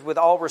masters with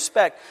all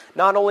respect,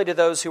 not only to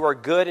those who are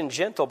good and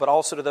gentle, but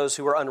also to those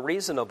who are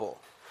unreasonable.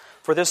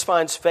 For this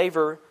finds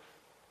favor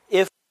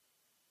if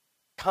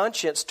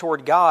conscience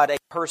toward God, a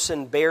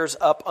person bears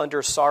up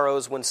under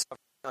sorrows when suffering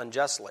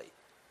unjustly.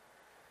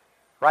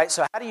 Right?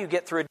 So how do you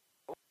get through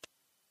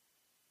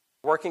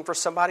working for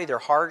somebody? They're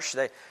harsh.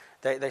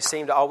 They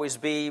seem to always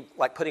be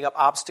like putting up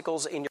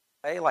obstacles in your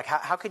way. Like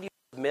how could you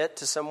submit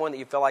to someone that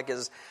you feel like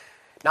is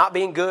not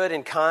being good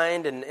and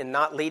kind and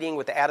not leading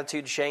with the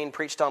attitude Shane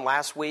preached on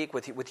last week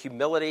with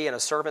humility and a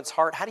servant's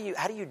heart? How do you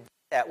do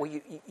that? Well,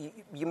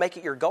 you make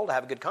it your goal to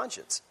have a good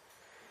conscience.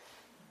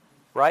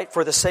 Right?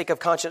 For the sake of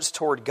conscience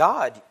toward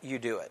God, you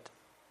do it.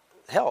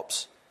 It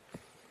helps.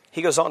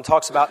 He goes on and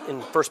talks about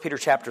in 1 Peter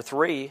chapter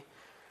 3,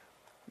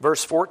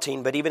 verse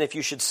 14, but even if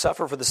you should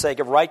suffer for the sake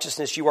of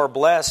righteousness, you are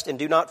blessed, and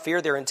do not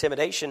fear their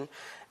intimidation.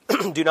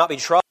 Do not be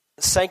troubled.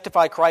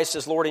 Sanctify Christ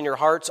as Lord in your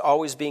hearts,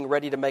 always being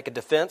ready to make a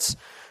defense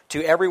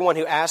to everyone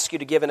who asks you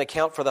to give an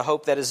account for the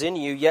hope that is in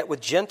you, yet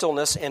with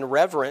gentleness and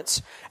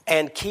reverence,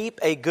 and keep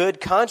a good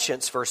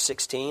conscience, verse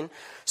 16,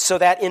 so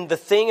that in the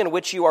thing in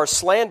which you are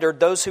slandered,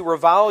 those who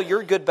revile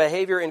your good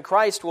behavior in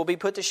Christ will be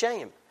put to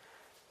shame.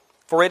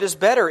 For it is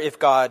better, if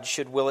God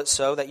should will it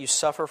so, that you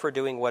suffer for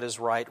doing what is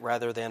right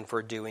rather than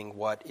for doing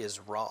what is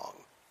wrong.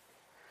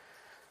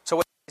 So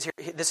what is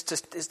here, that's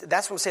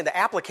what I'm saying. The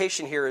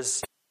application here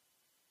is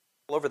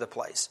all over the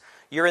place.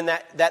 You're in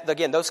that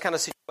again, those kind of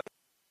situations.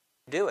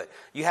 Do it.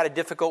 You had a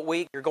difficult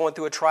week, you're going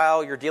through a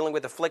trial, you're dealing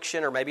with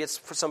affliction, or maybe it's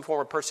for some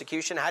form of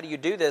persecution. How do you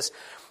do this?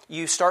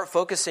 You start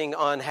focusing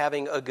on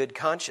having a good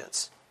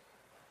conscience.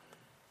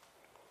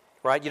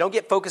 right? You don't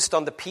get focused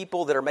on the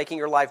people that are making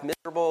your life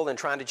miserable and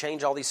trying to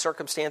change all these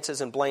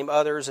circumstances and blame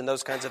others and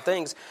those kinds of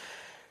things.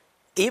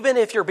 Even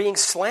if you're being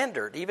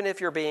slandered, even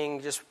if you're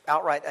being just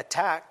outright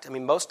attacked, I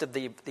mean, most of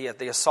the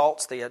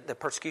assaults, the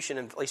persecution,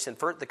 at least in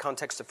the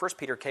context of 1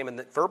 Peter, came in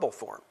the verbal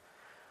form.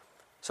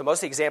 So most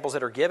of the examples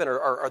that are given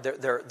are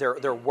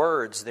their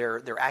words,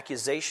 their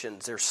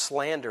accusations, their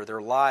slander, their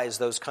lies,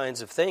 those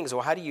kinds of things.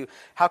 Well,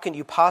 how can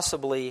you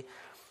possibly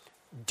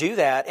do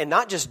that, and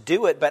not just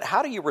do it, but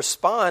how do you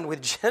respond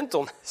with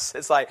gentleness?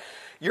 It's like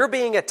you're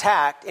being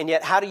attacked, and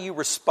yet how do you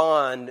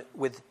respond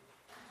with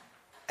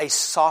a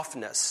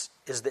softness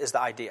is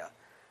the idea.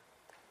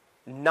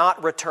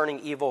 Not returning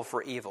evil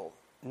for evil,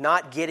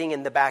 not getting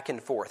in the back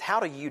and forth.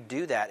 How do you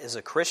do that as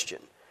a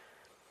Christian?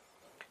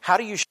 How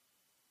do you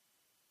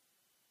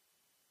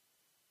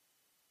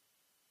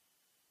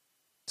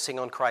focusing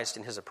on Christ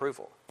and His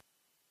approval?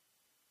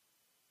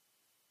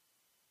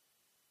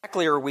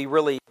 Exactly are we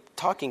really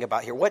talking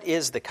about here? What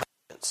is the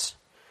conscience?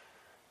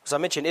 As I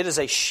mentioned, it is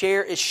a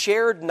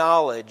shared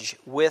knowledge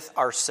with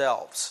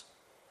ourselves.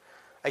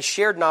 A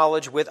shared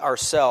knowledge with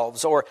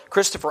ourselves. Or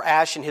Christopher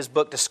Ash, in his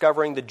book,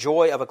 Discovering the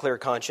Joy of a Clear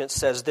Conscience,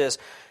 says this.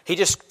 He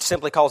just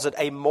simply calls it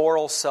a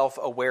moral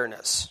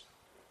self-awareness.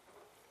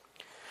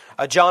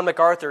 John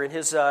MacArthur, in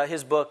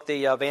his book,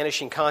 The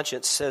Vanishing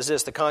Conscience, says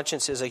this. The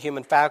conscience is a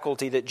human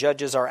faculty that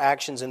judges our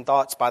actions and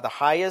thoughts by the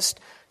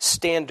highest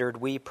standard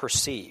we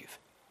perceive.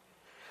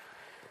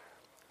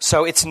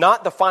 So it's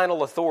not the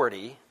final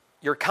authority.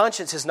 Your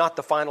conscience is not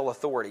the final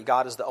authority.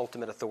 God is the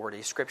ultimate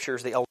authority. Scripture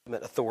is the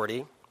ultimate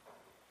authority.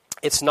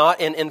 It's not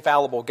an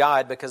infallible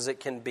guide because it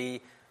can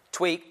be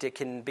tweaked, it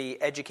can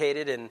be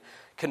educated and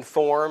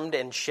conformed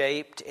and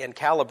shaped and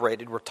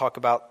calibrated. We'll talk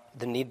about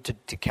the need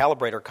to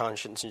calibrate our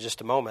conscience in just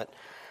a moment.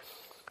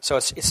 So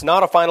it's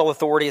not a final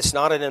authority, it's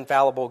not an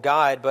infallible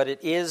guide, but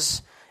it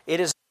is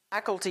the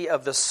faculty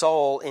of the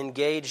soul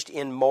engaged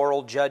in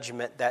moral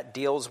judgment that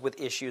deals with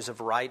issues of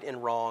right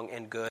and wrong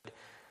and good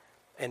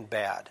and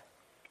bad.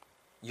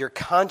 Your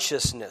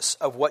consciousness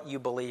of what you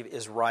believe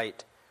is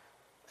right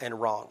and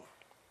wrong.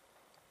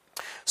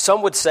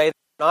 Some would say that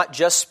we're not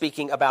just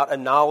speaking about a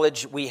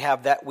knowledge we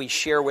have that we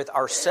share with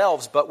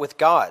ourselves, but with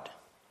God.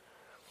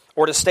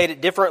 Or to state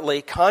it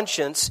differently,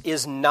 conscience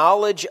is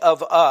knowledge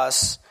of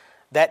us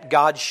that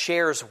God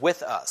shares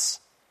with us.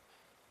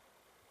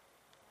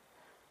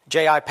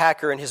 J.I.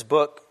 Packer, in his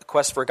book,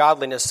 Quest for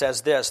Godliness,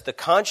 says this. The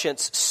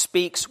conscience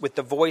speaks with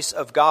the voice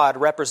of God,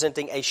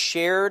 representing a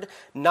shared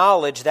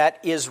knowledge that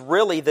is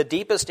really the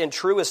deepest and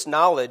truest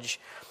knowledge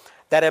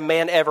that a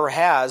man ever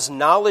has,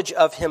 knowledge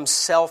of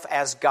himself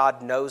as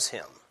God knows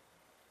him.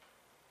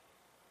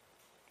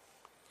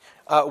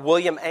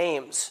 William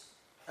Ames,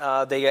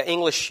 the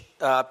English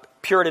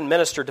Puritan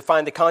minister,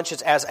 defined the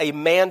conscience as a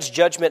man's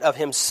judgment of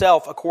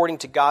himself according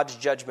to God's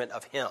judgment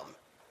of him.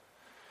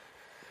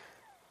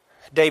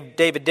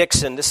 David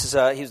Dixon,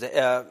 he's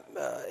an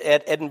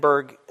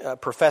Edinburgh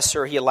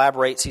professor. He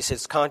elaborates. He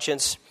says,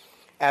 conscience,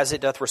 as it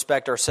doth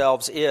respect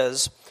ourselves,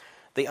 is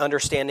the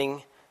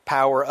understanding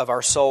power of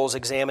our souls,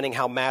 examining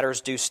how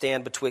matters do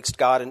stand betwixt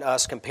God and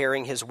us,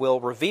 comparing His will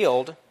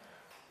revealed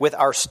with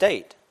our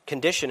state,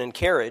 condition, and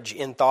carriage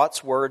in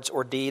thoughts, words,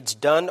 or deeds,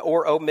 done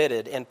or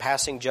omitted, and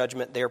passing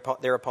judgment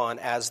thereupon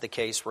as the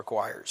case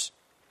requires.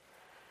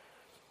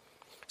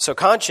 So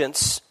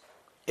conscience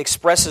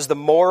expresses the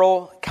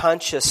moral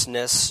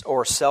consciousness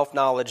or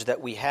self-knowledge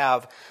that we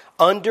have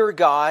under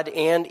God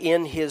and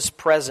in His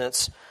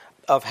presence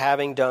of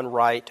having done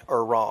right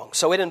or wrong.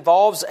 So it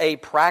involves a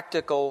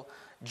practical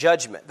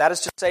judgment. That is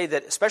to say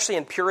that, especially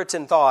in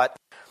Puritan thought,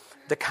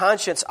 the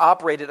conscience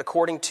operated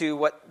according to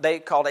what they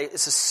called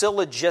it's a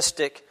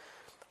syllogistic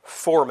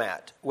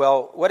format.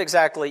 Well, what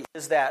exactly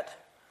is that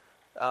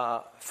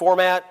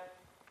format?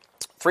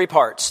 3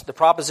 parts: the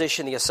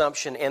proposition, the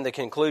assumption, and the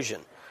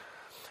conclusion.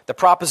 The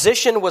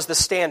proposition was the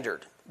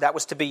standard that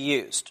was to be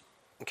used.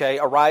 Okay,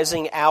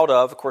 arising out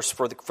of course,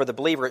 for the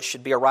believer, it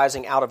should be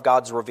arising out of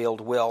God's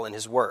revealed will and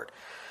His Word.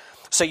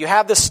 So you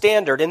have the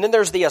standard, and then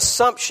there's the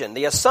assumption.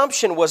 The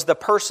assumption was the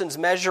person's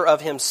measure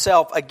of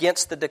himself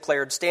against the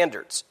declared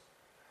standards.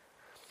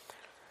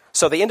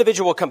 So the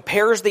individual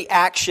compares the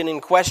action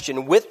in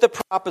question with the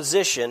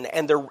proposition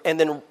and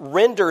then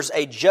renders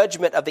a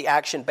judgment of the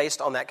action based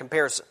on that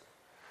comparison.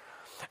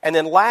 And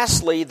then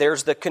lastly,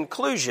 there's the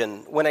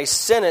conclusion, when a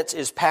sentence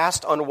is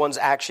passed on one's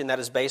action that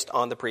is based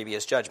on the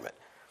previous judgment.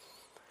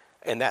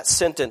 And that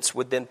sentence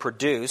would then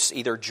produce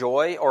either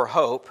joy or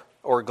hope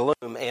or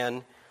gloom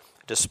and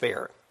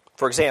despair.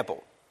 For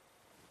example,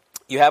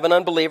 you have an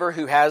unbeliever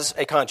who has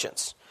a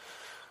conscience.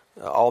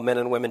 All men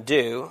and women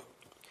do.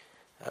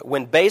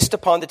 When based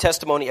upon the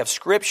testimony of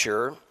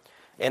Scripture,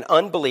 an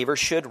unbeliever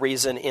should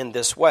reason in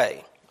this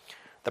way.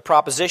 The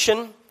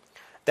proposition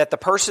that the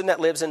person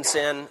that lives in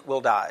sin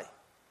will die.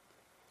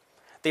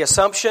 The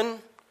assumption,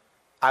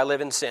 I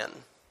live in sin.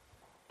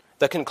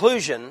 The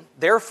conclusion,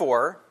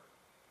 therefore,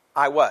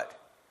 I what?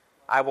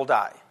 I will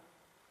die.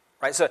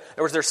 Right? So in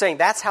other words, they're saying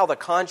that's how the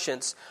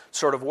conscience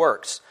sort of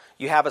works.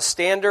 You have a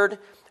standard,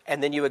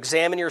 and then you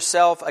examine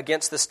yourself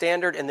against the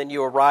standard, and then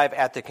you arrive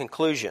at the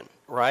conclusion,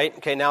 right?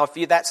 Okay, now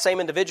if that same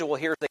individual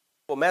hears the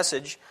gospel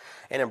message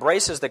and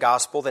embraces the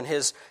gospel, then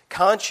his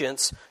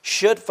conscience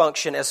should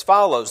function as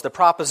follows. The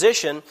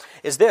proposition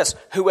is this: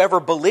 whoever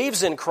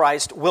believes in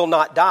Christ will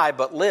not die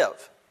but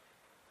live.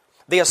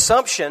 The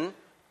assumption,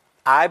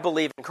 I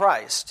believe in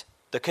Christ.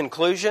 The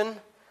conclusion,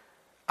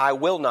 I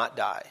will not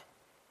die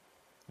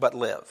but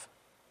live.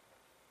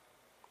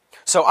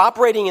 So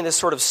operating in this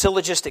sort of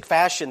syllogistic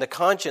fashion, the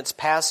conscience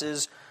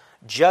passes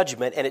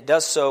judgment, and it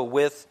does so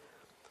with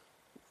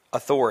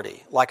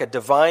authority, like a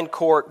divine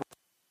court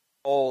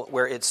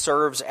where it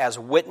serves as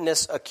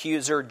witness,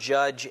 accuser,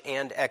 judge,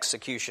 and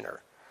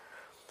executioner.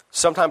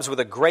 Sometimes with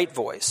a great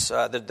voice.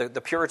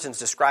 The Puritans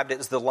described it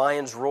as the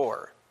lion's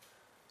roar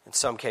in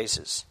some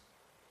cases.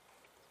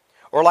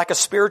 Or like a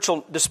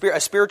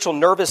spiritual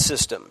nervous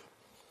system.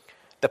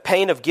 The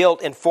pain of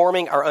guilt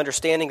informing our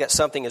understanding that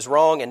something is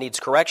wrong and needs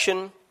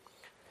correction.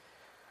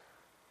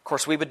 Of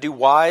course, we would do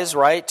wise,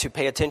 right, to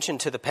pay attention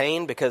to the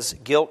pain, because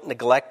guilt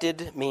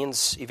neglected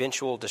means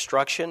eventual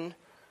destruction.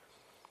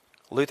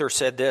 Luther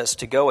said this: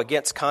 to go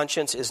against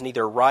conscience is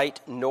neither right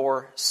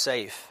nor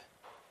safe.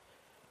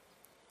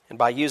 And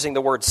by using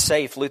the word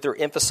safe, Luther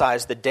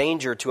emphasized the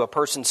danger to a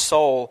person's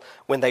soul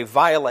when they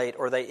violate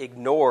or they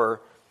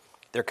ignore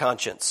their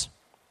conscience.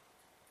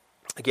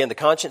 Again, the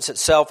conscience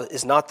itself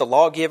is not the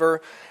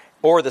lawgiver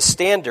or the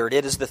standard.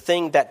 It is the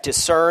thing that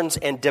discerns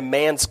and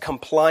demands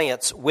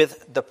compliance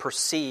with the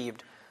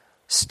perceived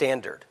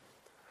standard.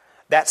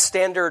 That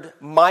standard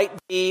might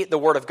be the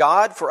Word of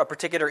God for a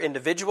particular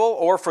individual,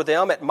 or for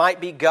them it might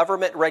be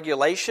government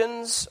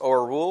regulations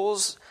or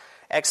rules,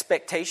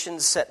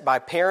 expectations set by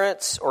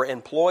parents or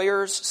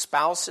employers,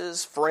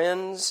 spouses,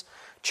 friends,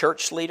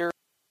 church leaders.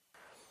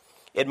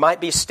 It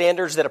might be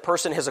standards that a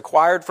person has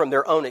acquired from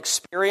their own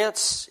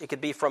experience. It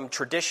could be from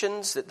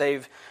traditions that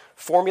they've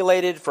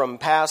formulated from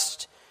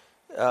past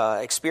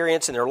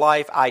experience in their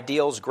life,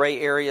 ideals, gray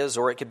areas,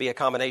 or it could be a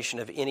combination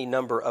of any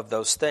number of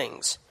those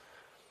things.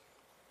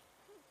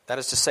 That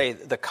is to say,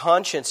 the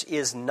conscience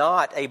is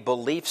not a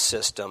belief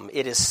system.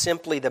 It is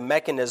simply the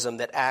mechanism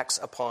that acts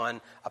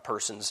upon a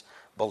person's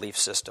belief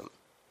system.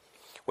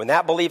 When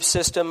that belief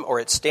system or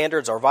its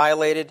standards are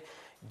violated,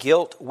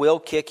 guilt will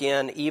kick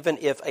in even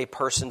if a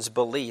person's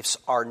beliefs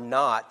are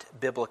not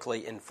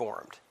biblically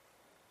informed.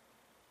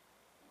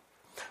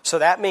 So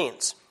that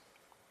means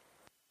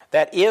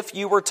that if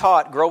you were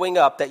taught growing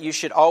up that you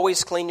should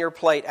always clean your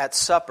plate at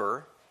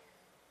supper,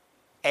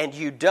 and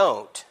you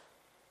don't,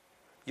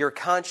 your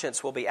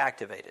conscience will be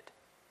activated.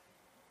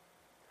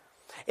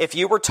 If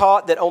you were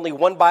taught that only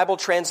one Bible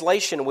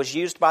translation was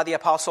used by the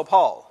Apostle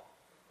Paul,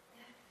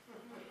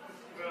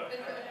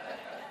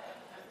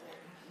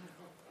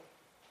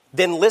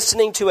 then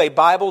listening to a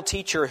Bible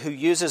teacher who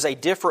uses a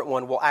different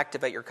one will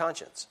activate your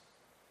conscience.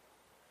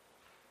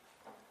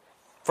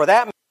 For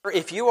that matter,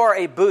 if you are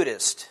a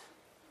Buddhist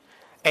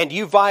and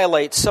you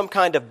violate some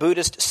kind of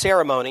Buddhist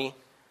ceremony,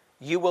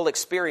 you will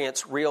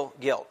experience real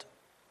guilt.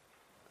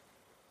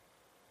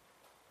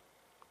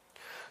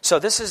 So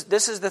this is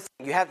the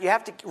thing. You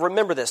have to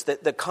remember this,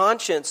 that the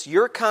conscience,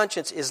 your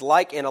conscience is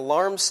like an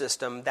alarm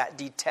system that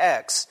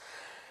detects.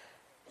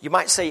 You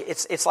might say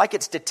it's like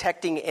it's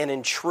detecting an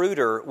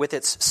intruder with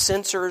its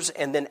sensors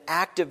and then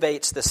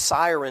activates the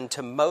siren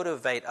to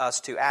motivate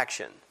us to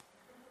action.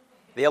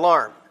 The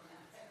alarm,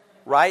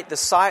 right?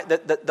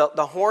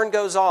 The horn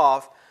goes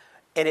off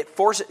and it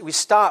forces, we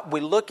stop,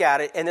 we look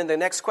at it, and then the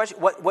next question,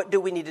 what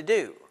do we need to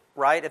do,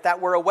 right? If that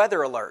were a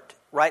weather alert,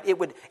 right?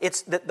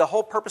 The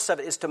whole purpose of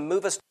it is to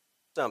move us to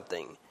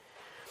something.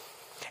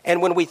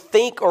 And when we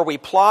think or we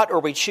plot or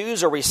we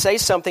choose or we say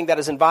something that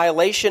is in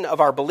violation of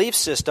our belief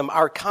system,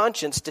 our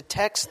conscience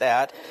detects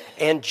that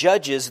and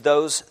judges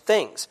those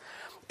things.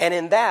 And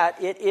in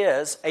that, it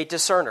is a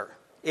discerner.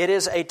 It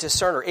is a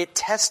discerner. It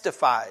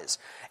testifies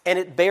and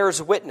it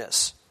bears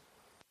witness.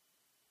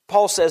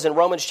 Paul says in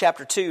Romans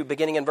chapter 2,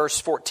 beginning in verse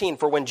 14,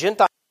 "For when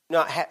Gentiles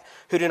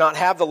who do not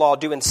have the law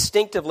do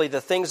instinctively the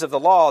things of the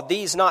law,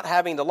 these not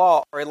having the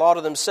law are a law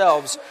to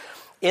themselves,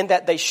 in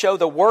that they show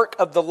the work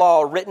of the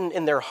law written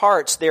in their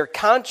hearts, their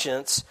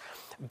conscience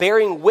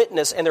bearing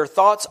witness, and their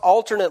thoughts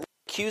alternately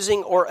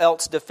accusing or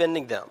else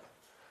defending them.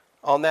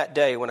 On that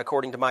day, when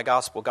according to my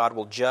gospel, God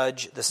will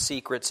judge the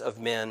secrets of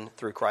men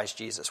through Christ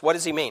Jesus." What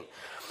does he mean?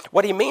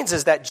 What he means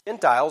is that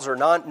Gentiles or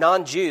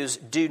non-Jews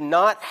do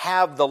not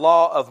have the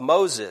law of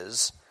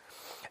Moses.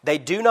 They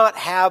do not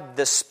have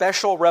the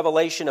special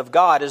revelation of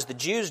God as the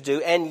Jews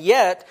do, and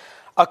yet,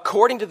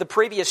 according to the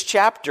previous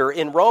chapter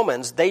in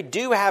Romans, they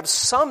do have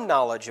some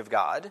knowledge of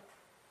God.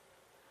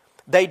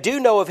 They do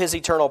know of his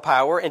eternal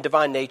power and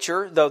divine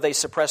nature, though they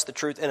suppress the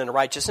truth in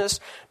unrighteousness.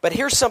 But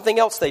here's something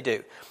else they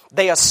do.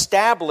 They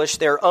establish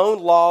their own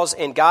laws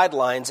and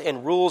guidelines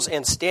and rules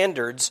and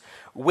standards,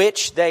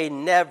 which they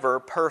never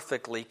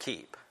perfectly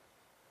keep.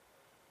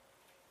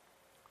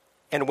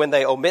 And when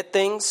they omit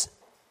things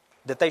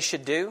that they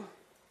should do,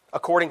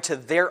 according to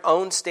their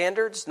own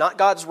standards, not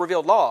God's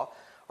revealed law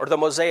or the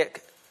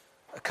Mosaic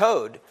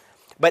code,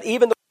 but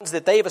even the ones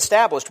that they've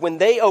established, when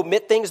they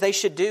omit things they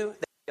should do,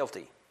 they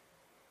guilty.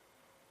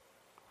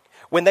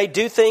 When they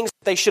do things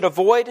they should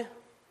avoid,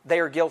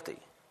 they are guilty.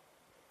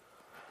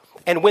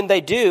 And when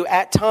they do,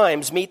 at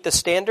times, meet the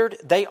standard,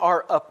 they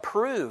are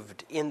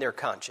approved in their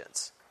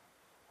conscience.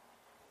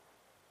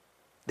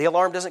 The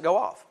alarm doesn't go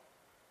off,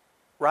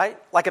 right?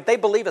 Like if they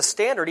believe a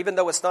standard, even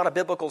though it's not a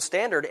biblical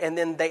standard, and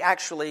then they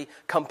actually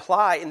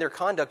comply in their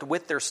conduct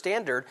with their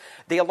standard,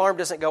 the alarm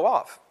doesn't go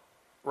off,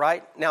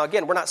 right? Now,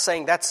 again, we're not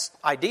saying that's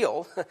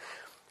ideal,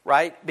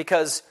 right?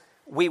 Because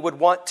we would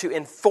want to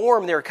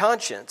inform their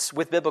conscience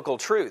with biblical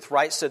truth,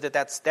 right? So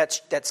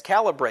that's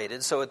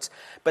calibrated. So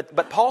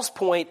but Paul's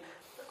point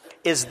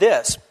is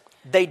this: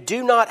 they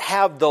do not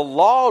have the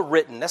law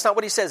written. That's not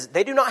what he says.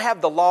 They do not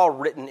have the law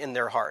written in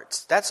their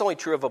hearts. That's only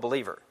true of a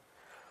believer.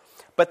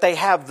 But they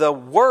have the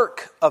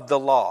work of the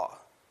law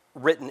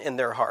written in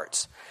their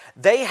hearts.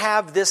 They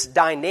have this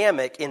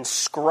dynamic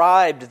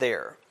inscribed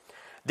there,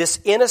 this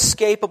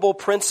inescapable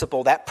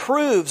principle that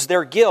proves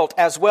their guilt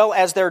as well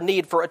as their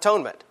need for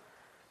atonement.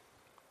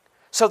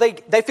 So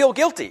they feel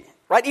guilty,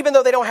 right? Even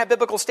though they don't have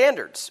biblical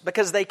standards,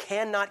 because they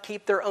cannot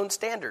keep their own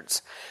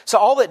standards. So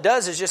all it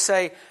does is just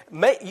say,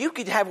 you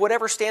could have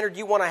whatever standard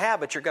you want to have,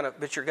 but you're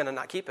gonna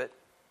not keep it.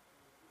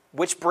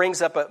 Which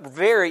brings up a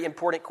very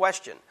important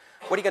question.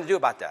 What are you going to do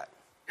about that?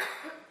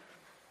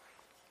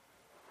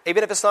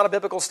 Even if it's not a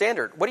biblical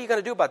standard, what are you going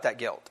to do about that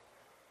guilt?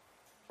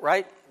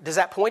 Right? Does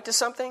that point to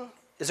something?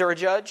 Is there a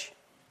judge?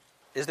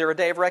 Is there a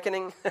day of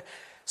reckoning?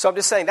 So I'm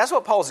just saying, that's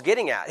what Paul's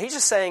getting at. He's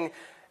just saying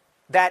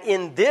that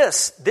in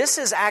this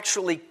is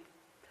actually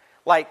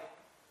like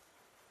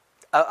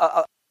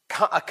a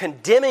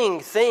condemning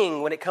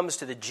thing when it comes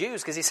to the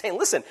Jews, because he's saying,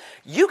 listen,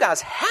 you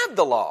guys have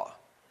the law,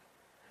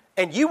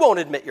 and you won't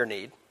admit your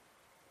need.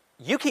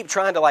 You keep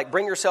trying to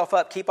bring yourself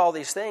up, keep all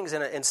these things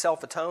and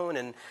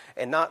self-atone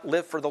and not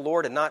live for the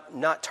Lord and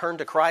not turn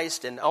to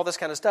Christ and all this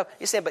kind of stuff.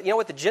 He's saying, but you know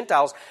what, the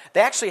Gentiles,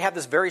 they actually have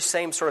this very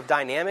same sort of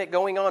dynamic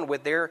going on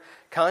with their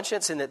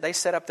conscience, in that they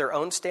set up their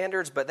own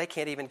standards, but they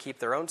can't even keep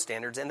their own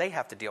standards, and they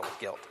have to deal with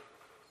guilt.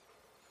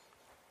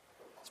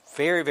 It's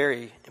very,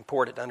 very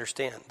important to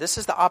understand. This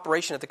is the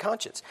operation of the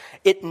conscience.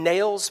 It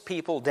nails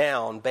people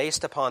down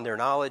based upon their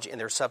knowledge and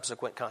their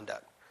subsequent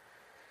conduct.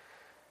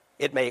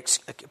 It may,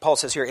 Paul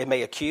says here, it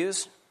may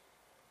accuse,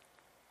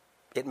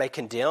 it may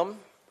condemn,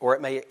 or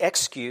it may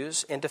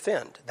excuse and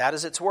defend. That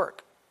is its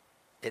work.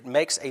 It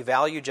makes a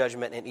value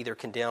judgment and either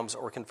condemns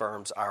or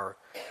confirms our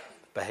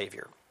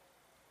behavior.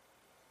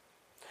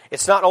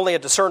 It's not only a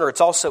discerner,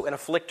 it's also an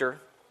afflictor.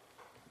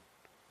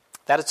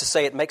 That is to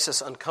say, it makes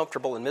us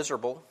uncomfortable and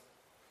miserable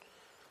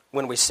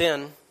when we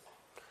sin.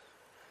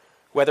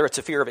 Whether it's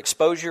a fear of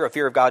exposure, a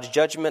fear of God's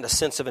judgment, a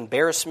sense of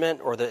embarrassment,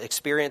 or the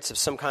experience of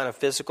some kind of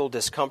physical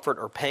discomfort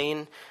or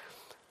pain.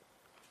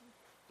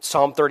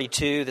 Psalm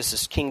 32, this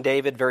is King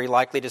David very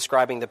likely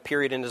describing the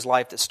period in his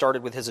life that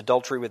started with his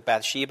adultery with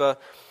Bathsheba.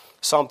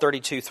 Psalm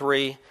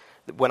 32:3,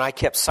 when I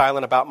kept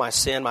silent about my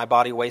sin, my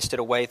body wasted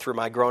away through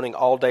my groaning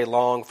all day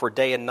long. For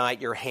day and night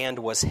your hand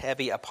was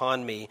heavy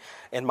upon me,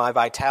 and my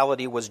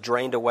vitality was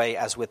drained away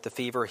as with the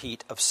fever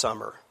heat of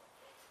summer.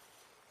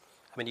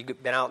 I mean,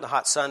 you've been out in the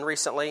hot sun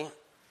recently.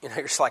 You know,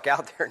 you're just out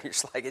there, and you're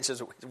just it's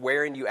just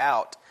wearing you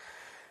out.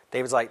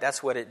 David's like,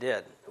 that's what it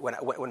did.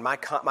 When my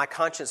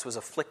conscience was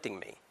afflicting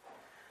me,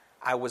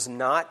 I was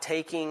not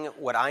taking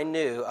what I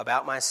knew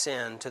about my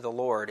sin to the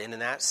Lord. And in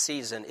that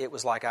season, it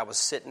was like I was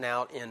sitting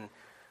out in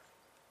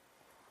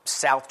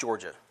South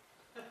Georgia,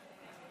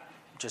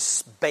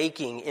 just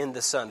baking in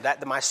the sun.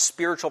 My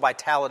spiritual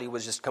vitality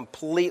was just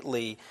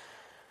completely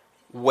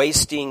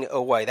wasting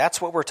away.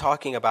 That's what we're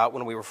talking about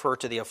when we refer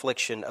to the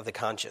affliction of the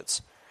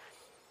conscience.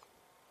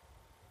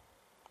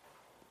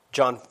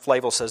 John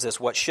Flavel says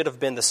this: what should have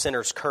been the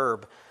sinner's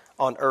curb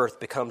on earth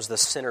becomes the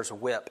sinner's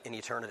whip in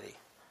eternity.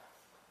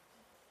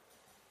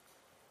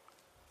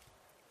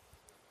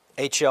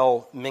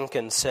 H.L.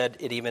 Mencken said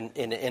it even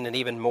in an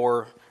even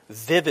more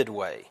vivid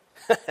way.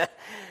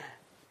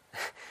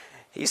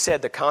 He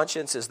said, the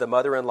conscience is the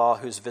mother-in-law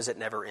whose visit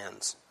never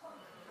ends.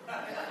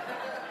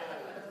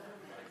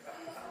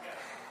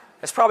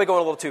 That's probably going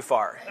a little too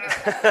far.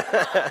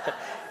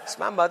 Is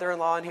my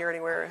mother-in-law in here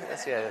anywhere?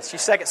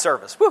 She's second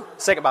service. Woo,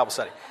 second Bible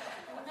study.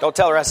 Don't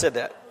tell her I said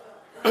that.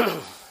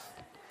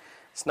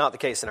 It's not the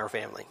case in our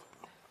family.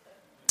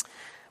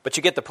 But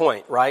you get the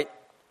point, right?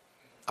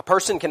 A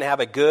person can have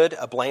a good,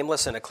 a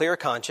blameless, and a clear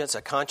conscience,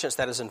 a conscience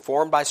that is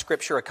informed by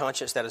Scripture, a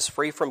conscience that is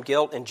free from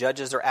guilt and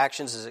judges their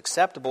actions as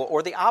acceptable,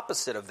 or the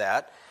opposite of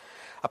that.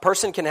 A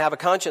person can have a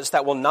conscience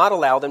that will not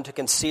allow them to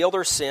conceal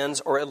their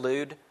sins or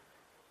elude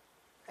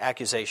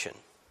accusation.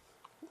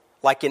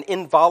 Like an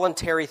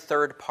involuntary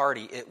third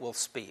party, it will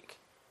speak.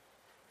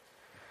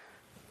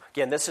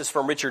 Again, this is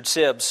from Richard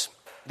Sibbes.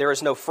 There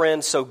is no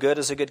friend so good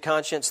as a good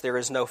conscience. There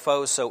is no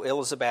foe so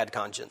ill as a bad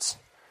conscience.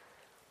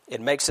 It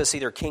makes us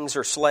either kings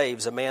or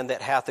slaves. A man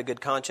that hath a good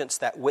conscience,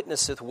 that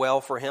witnesseth well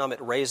for him, it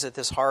raiseth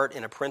his heart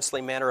in a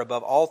princely manner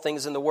above all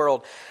things in the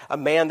world. A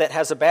man that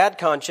has a bad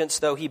conscience,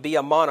 though he be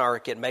a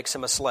monarch, it makes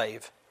him a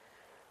slave.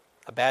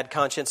 A bad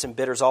conscience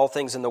embitters all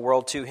things in the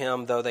world to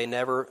him, though they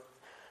never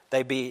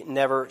they be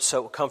never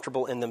so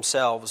comfortable in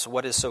themselves.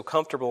 What is so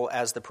comfortable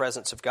as the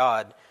presence of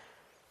God?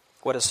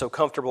 What is so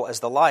comfortable as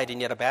the light?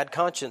 And yet a bad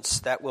conscience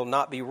that will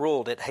not be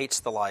ruled. It hates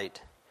the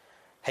light,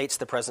 hates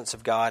the presence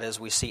of God. As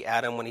we see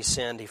Adam, when he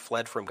sinned, he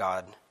fled from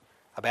God.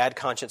 A bad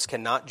conscience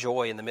cannot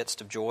joy in the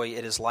midst of joy.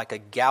 It is like a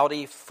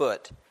gouty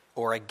foot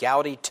or a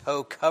gouty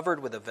toe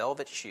covered with a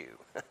velvet shoe.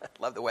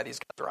 Love the way these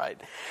guys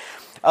write.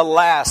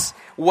 Alas,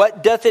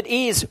 what doth it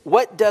ease?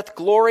 What doth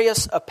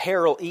glorious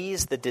apparel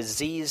ease the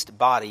diseased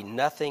body?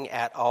 Nothing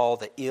at all.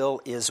 The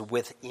ill is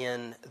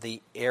within.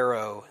 The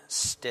arrow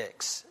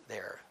sticks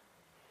there.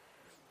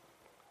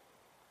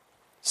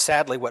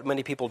 Sadly, what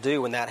many people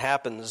do when that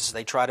happens,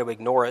 they try to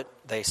ignore it.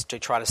 They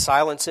try to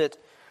silence it.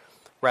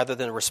 Rather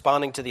than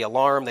responding to the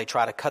alarm, they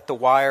try to cut the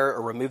wire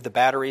or remove the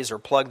batteries or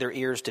plug their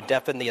ears to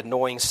deafen the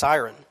annoying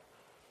siren.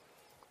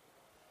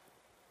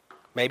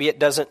 Maybe it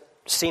doesn't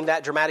seem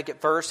that dramatic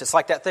at first. It's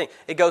like that thing.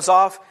 It goes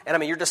off,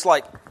 and you're just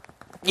like,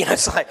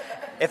 it's like,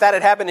 if that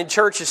had happened in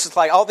church, it's just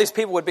like all these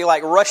people would be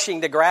like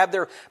rushing to grab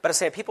their, but I'm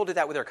saying people do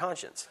that with their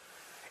conscience.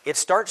 It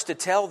starts to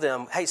tell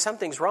them, hey,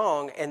 something's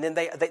wrong, and then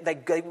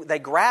they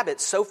grab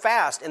it so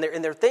fast, and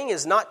their thing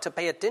is not to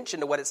pay attention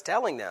to what it's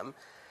telling them.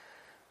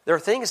 Their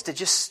thing is to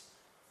just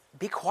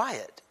be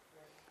quiet.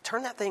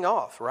 Turn that thing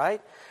off,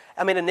 right?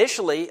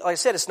 Initially, like I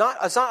said, it's not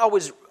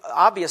always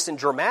obvious and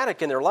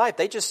dramatic in their life.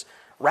 They just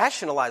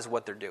rationalize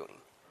what they're doing.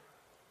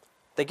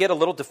 They get a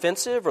little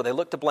defensive, or they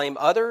look to blame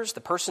others.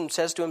 The person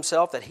says to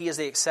himself that he is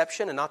the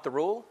exception and not the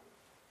rule.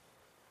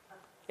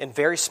 In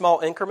very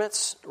small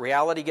increments,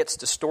 reality gets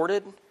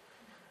distorted,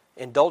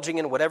 indulging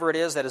in whatever it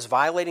is that is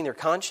violating their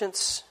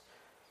conscience.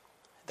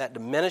 That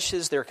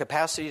diminishes their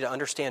capacity to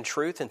understand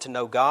truth and to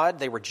know God.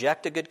 They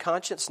reject a good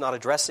conscience, not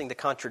addressing the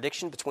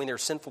contradiction between their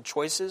sinful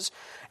choices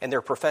and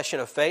their profession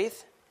of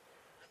faith.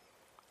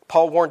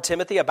 Paul warned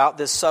Timothy about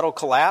this subtle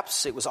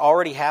collapse. It was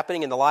already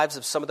happening in the lives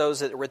of some of those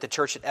that were at the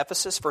church at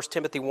Ephesus. 1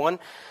 Timothy 1,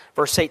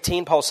 verse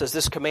 18, Paul says,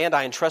 "This command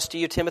I entrust to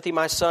you, Timothy,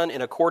 my son,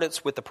 in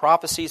accordance with the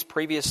prophecies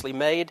previously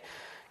made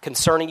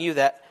concerning you,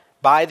 that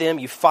by them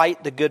you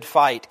fight the good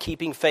fight,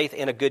 keeping faith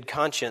and a good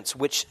conscience,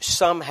 which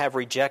some have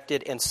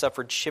rejected and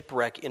suffered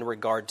shipwreck in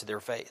regard to their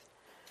faith."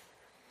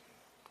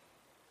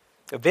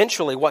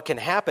 Eventually, what can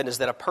happen is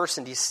that a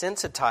person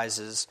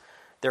desensitizes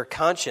their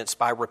conscience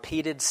by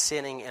repeated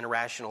sinning and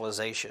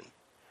rationalization.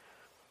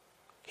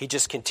 He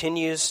just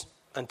continues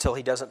until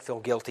he doesn't feel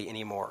guilty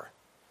anymore.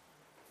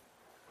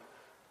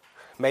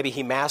 Maybe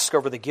he masks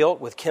over the guilt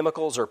with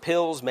chemicals or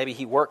pills. Maybe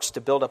he works to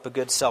build up a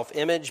good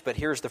self-image. But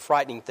here's the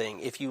frightening thing.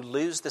 If you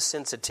lose the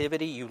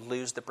sensitivity, you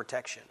lose the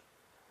protection.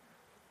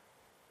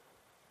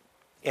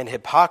 And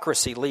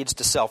hypocrisy leads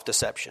to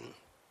self-deception.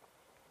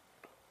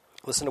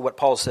 Listen to what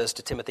Paul says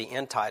to Timothy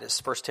and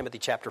Titus. 1 Timothy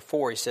chapter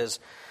 4, he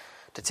says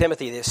to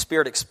Timothy, the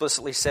Spirit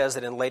explicitly says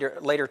that in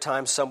later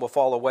times some will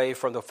fall away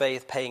from the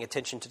faith, paying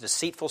attention to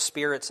deceitful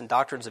spirits and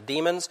doctrines of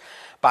demons,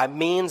 by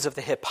means of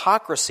the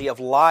hypocrisy of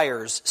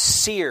liars,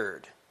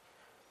 seared.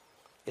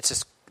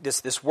 It's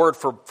this word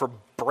for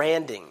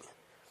branding.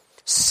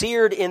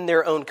 Seared in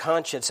their own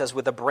conscience as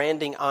with a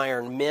branding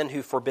iron, men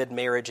who forbid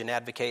marriage and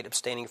advocate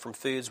abstaining from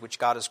foods which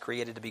God has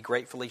created to be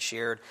gratefully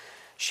shared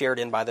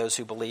in by those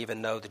who believe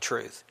and know the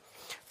truth.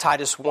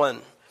 Titus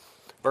 1,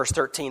 verse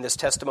 13, this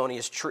testimony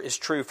is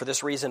true. For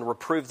this reason,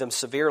 reprove them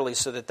severely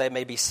so that they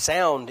may be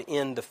sound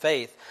in the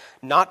faith,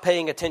 not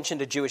paying attention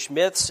to Jewish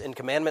myths and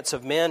commandments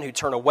of men who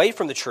turn away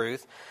from the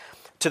truth.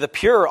 To the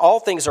pure, all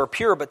things are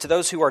pure, but to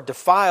those who are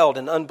defiled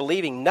and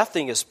unbelieving,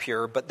 nothing is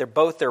pure, but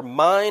both their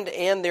mind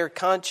and their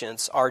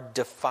conscience are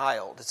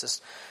defiled.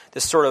 It's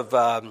this sort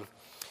of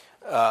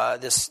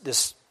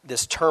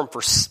this term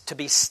for to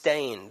be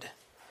stained.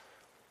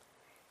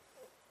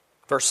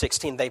 Verse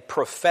 16, they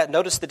profess,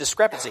 notice the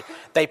discrepancy.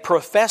 They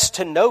profess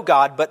to know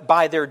God, but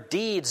by their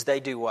deeds they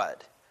do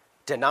what?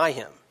 Deny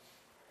Him,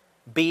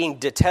 being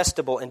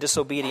detestable and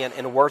disobedient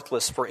and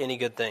worthless for any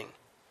good thing.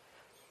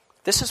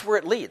 This is where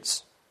it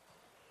leads.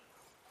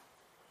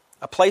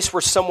 A place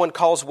where someone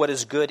calls what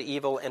is good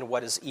evil and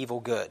what is evil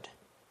good.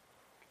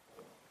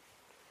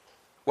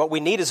 What we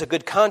need is a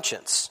good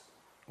conscience,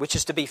 which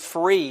is to be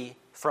free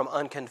from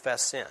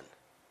unconfessed sin.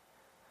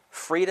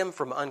 Freedom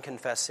from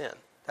unconfessed sin.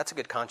 That's a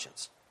good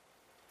conscience.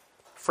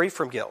 Free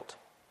from guilt.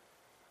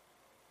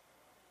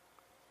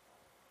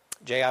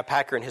 J.I.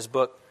 Packer, in his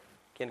book,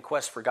 In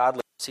Quest for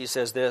Godliness, he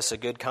says this: a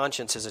good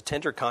conscience is a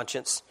tender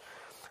conscience.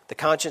 The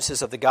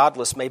consciences of the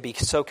godless may be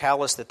so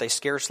callous that they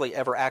scarcely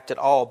ever act at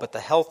all, but the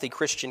healthy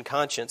Christian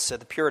conscience, said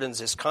the Puritans,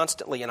 is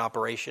constantly in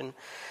operation,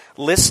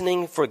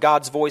 listening for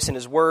God's voice in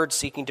His Word,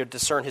 seeking to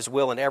discern His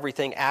will in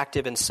everything,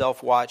 active in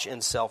self-watch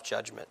and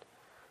self-judgment.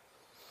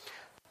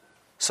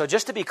 So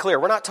just to be clear,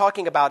 we're not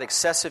talking about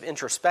excessive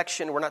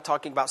introspection. We're not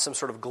talking about some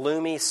sort of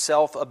gloomy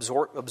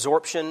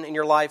self-absorption in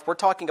your life. We're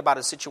talking about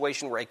a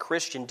situation where a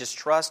Christian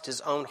distrusts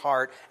his own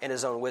heart and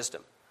his own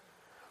wisdom,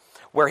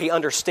 where he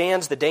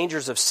understands the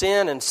dangers of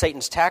sin and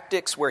Satan's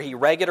tactics, where he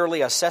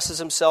regularly assesses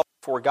himself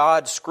before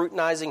God,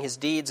 scrutinizing his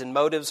deeds and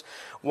motives,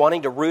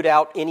 wanting to root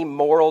out any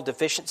moral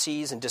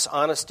deficiencies and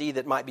dishonesty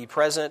that might be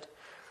present.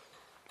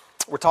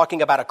 We're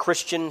talking about a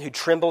Christian who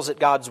trembles at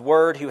God's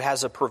word, who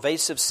has a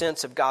pervasive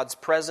sense of God's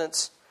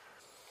presence,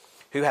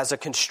 who has a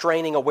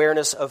constraining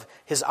awareness of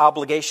his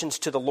obligations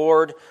to the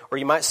Lord, or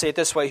you might say it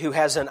this way, who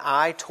has an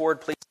eye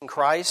toward pleasing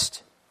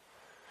Christ,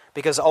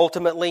 because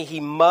ultimately he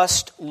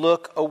must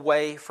look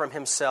away from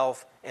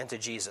himself and to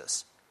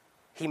Jesus.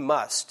 He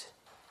must.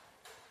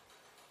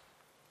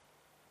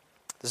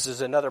 This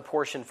is another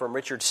portion from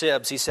Richard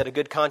Sibbes. He said, a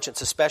good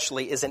conscience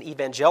especially is an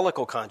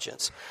evangelical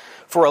conscience.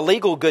 For a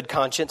legal good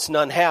conscience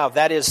none have.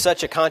 That is,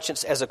 such a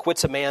conscience as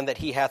acquits a man that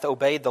he hath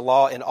obeyed the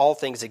law in all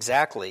things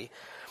exactly.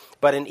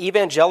 But an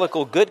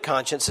evangelical good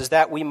conscience is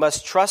that we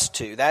must trust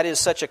to. That is,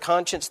 such a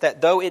conscience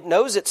that though it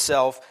knows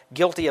itself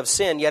guilty of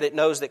sin, yet it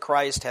knows that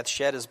Christ hath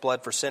shed his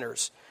blood for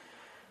sinners.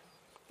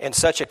 And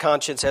such a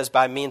conscience as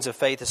by means of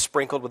faith is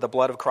sprinkled with the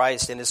blood of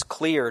Christ and is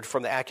cleared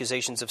from the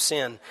accusations of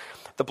sin.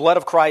 The blood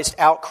of Christ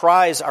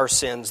outcries our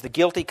sins. The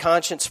guilty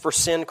conscience for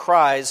sin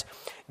cries,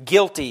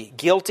 guilty,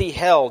 guilty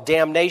hell,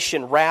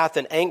 damnation, wrath,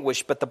 and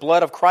anguish. But the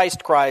blood of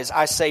Christ cries,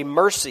 I say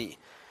mercy,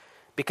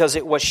 because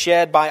it was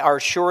shed by our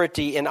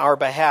surety in our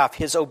behalf.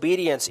 His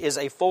obedience is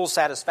a full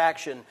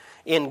satisfaction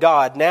in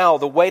God. Now,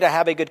 the way to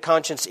have a good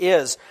conscience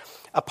is,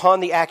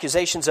 upon the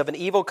accusations of an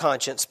evil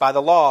conscience by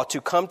the law,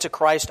 to come to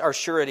Christ our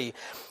surety,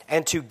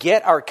 and to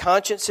get our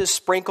consciences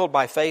sprinkled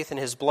by faith in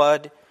his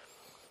blood,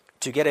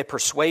 to get a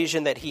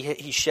persuasion that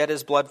he shed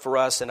his blood for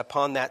us, and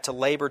upon that to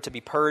labor to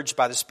be purged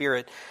by the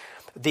Spirit.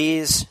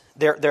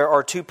 There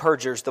are two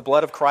purgers, the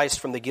blood of Christ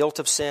from the guilt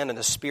of sin and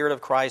the Spirit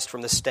of Christ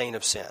from the stain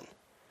of sin.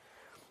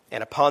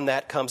 And upon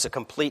that comes a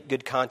complete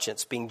good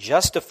conscience, being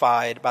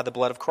justified by the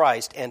blood of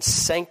Christ and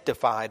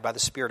sanctified by the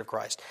Spirit of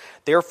Christ.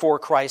 Therefore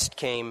Christ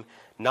came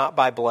not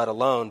by blood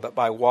alone, but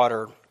by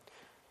water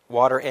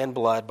and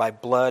blood, by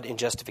blood in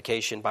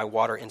justification, by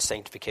water in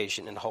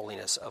sanctification and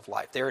holiness of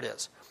life. There it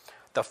is.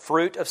 The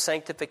fruit of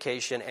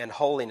sanctification and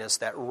holiness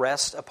that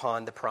rest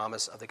upon the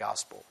promise of the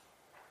gospel.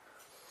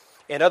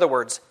 In other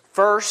words,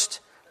 first,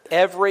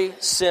 every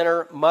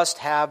sinner must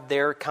have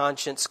their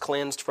conscience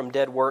cleansed from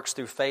dead works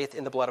through faith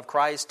in the blood of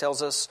Christ,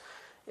 tells us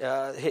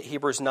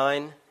Hebrews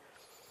 9.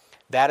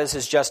 That is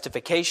his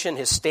justification,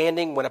 his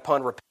standing. When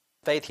upon repentant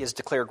faith he is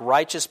declared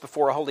righteous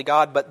before a holy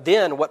God. But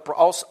then what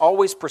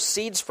always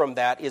proceeds from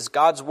that is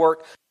God's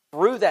work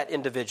through that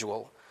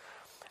individual,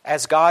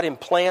 as God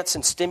implants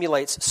and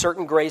stimulates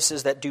certain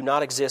graces that do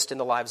not exist in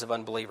the lives of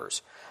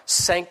unbelievers.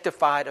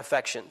 Sanctified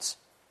affections,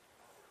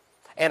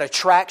 an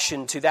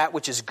attraction to that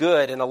which is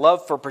good, and a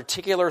love for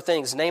particular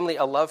things, namely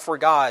a love for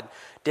God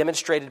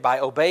demonstrated by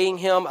obeying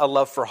him, a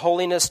love for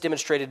holiness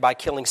demonstrated by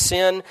killing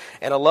sin,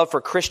 and a love for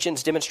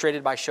Christians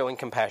demonstrated by showing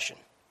compassion.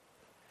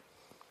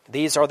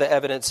 These are the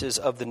evidences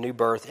of the new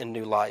birth and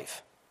new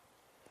life.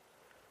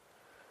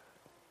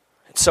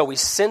 So we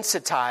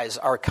sensitize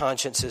our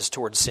consciences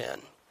toward sin.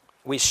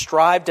 We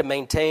strive to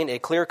maintain a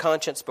clear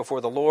conscience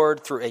before the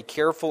Lord through a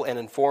careful and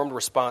informed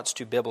response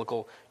to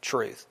biblical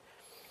truth.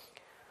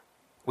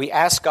 We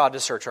ask God to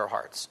search our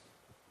hearts.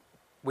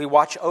 We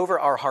watch over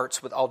our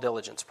hearts with all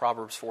diligence,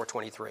 Proverbs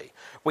 4:23.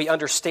 We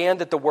understand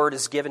that the word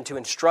is given to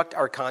instruct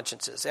our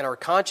consciences, and our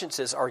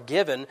consciences are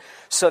given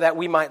so that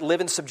we might live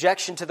in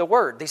subjection to the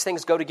word. These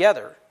things go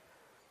together,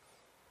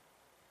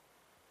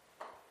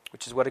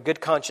 which is what a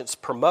good conscience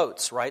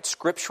promotes, right?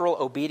 Scriptural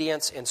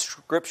obedience and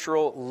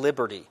scriptural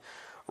liberty,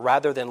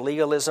 rather than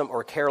legalism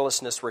or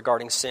carelessness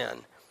regarding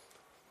sin.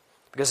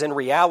 Because in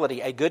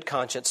reality, a good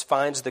conscience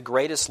finds the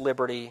greatest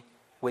liberty,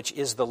 which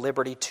is the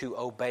liberty to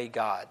obey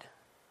God.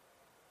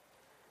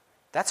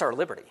 That's our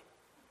liberty.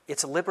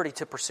 It's a liberty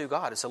to pursue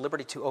God. It's a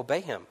liberty to obey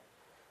him,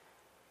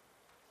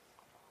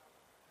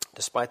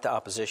 despite the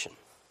opposition.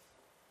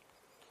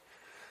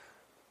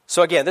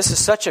 So again, this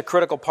is such a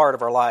critical part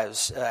of our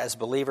lives as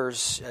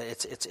believers.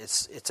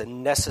 It's a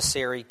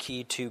necessary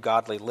key to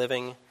godly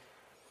living.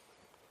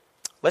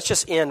 Let's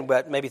just end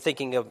by maybe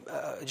thinking of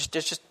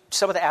just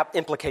some of the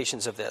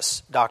implications of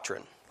this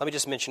doctrine. Let me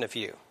just mention a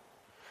few.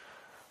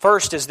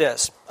 First is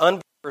this: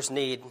 unbelievers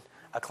need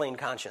a clean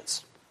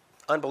conscience.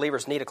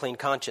 Unbelievers need a clean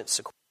conscience.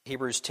 According to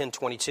Hebrews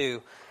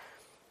 10:22.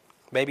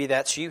 Maybe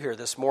that's you here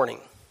this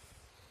morning.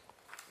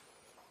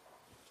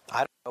 I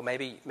don't know.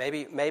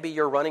 Maybe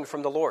you're running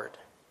from the Lord,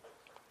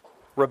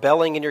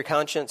 rebelling in your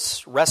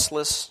conscience,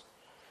 restless,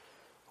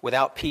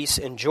 without peace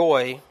and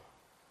joy.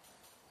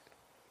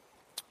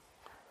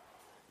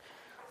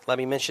 Let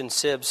me mention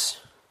Sibbes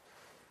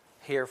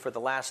here for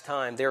the last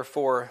time.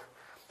 Therefore,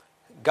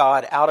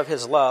 God, out of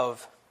his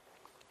love,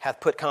 hath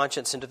put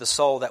conscience into the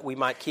soul that we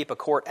might keep a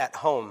court at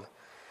home.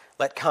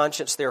 Let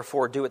conscience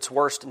therefore do its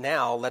worst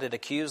now. Let it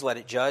accuse, let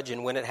it judge,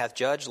 and when it hath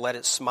judged, let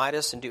it smite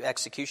us and do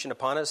execution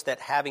upon us, that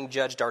having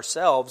judged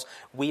ourselves,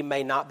 we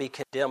may not be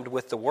condemned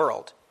with the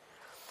world.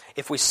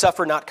 If we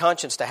suffer not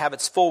conscience to have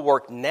its full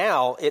work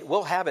now, it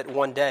will have it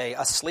one day.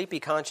 A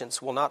sleepy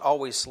conscience will not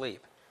always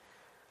sleep.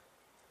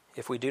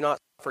 If we do not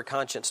suffer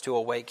conscience to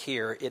awake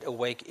here, it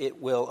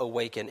will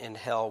awaken in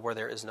hell where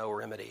there is no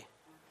remedy.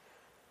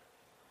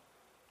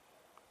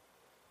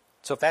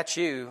 So if that's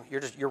you,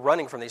 you're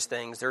running from these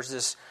things. There's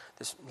this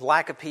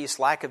lack of peace,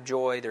 lack of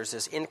joy. There's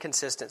this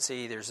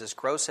inconsistency. There's this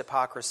gross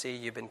hypocrisy.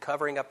 You've been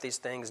covering up these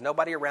things.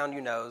 Nobody around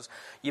you knows.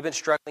 You've been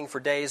struggling for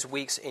days,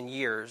 weeks, and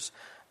years,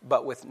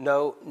 but with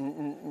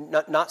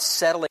not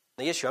settling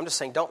on the issue. I'm just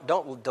saying,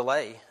 don't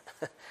delay.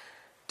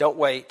 Don't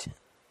wait.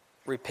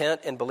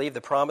 Repent and believe the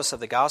promise of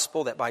the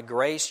gospel that by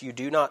grace you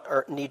do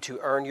not need to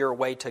earn your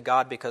way to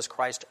God because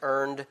Christ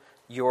earned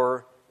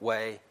your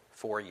way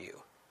for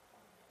you.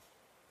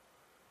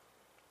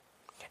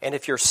 And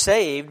if you're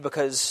saved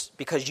because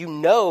you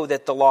know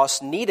that the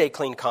lost need a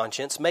clean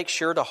conscience, make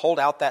sure to hold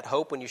out that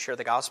hope when you share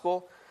the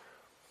gospel.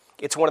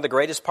 It's one of the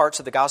greatest parts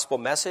of the gospel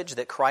message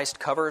that Christ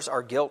covers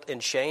our guilt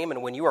and shame.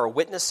 And when you are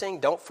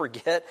witnessing, don't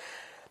forget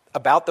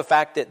about the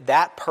fact that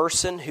that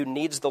person who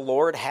needs the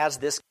Lord has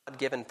this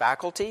God-given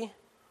faculty.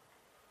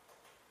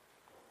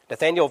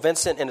 Nathaniel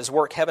Vincent, in his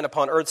work Heaven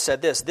Upon Earth,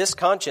 said this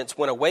conscience,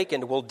 when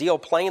awakened, will deal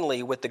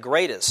plainly with the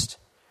greatest.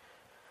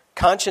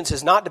 Conscience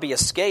is not to be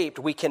escaped.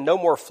 We can no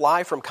more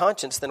fly from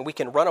conscience than we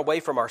can run away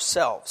from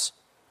ourselves.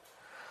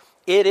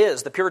 It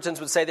is, the Puritans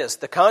would say this,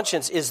 the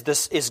conscience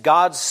is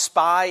God's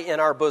spy in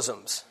our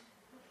bosoms.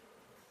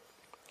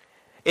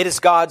 It is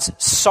God's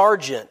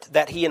sergeant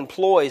that he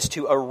employs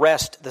to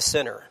arrest the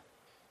sinner.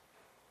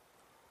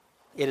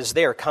 It is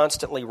there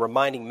constantly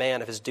reminding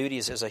man of his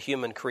duties as a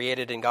human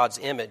created in God's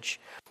image,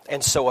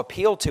 and so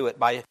appeal to it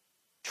by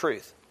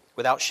truth,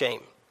 without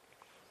shame.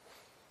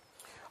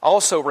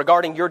 Also,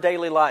 regarding your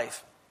daily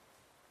life,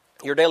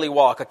 your daily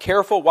walk, a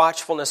careful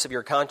watchfulness of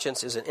your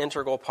conscience is an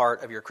integral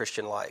part of your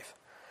Christian life.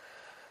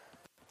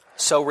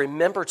 So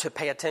remember to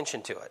pay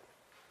attention to it.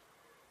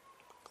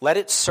 Let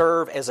it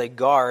serve as a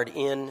guard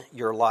in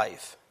your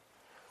life.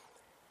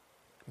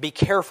 Be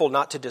careful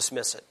not to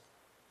dismiss it.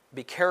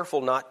 Be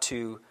careful not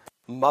to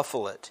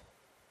muffle it.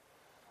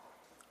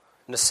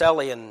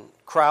 Naselli and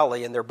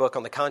Crowley, in their book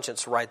on the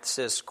conscience, writes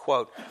this,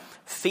 quote,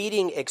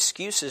 feeding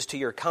excuses to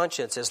your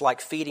conscience is like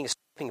feeding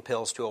sleeping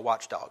pills to a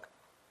watchdog.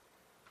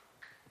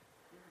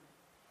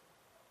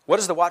 What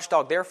is the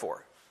watchdog there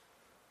for?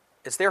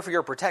 It's there for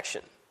your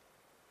protection.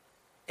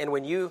 And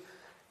when you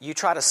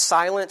try to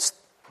silence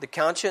the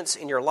conscience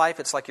in your life,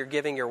 it's like you're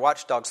giving your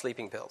watchdog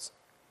sleeping pills.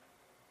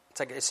 It's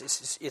like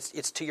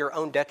it's to your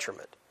own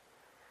detriment.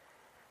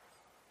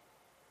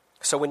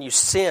 So when you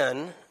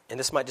sin, and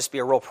this might just be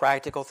a real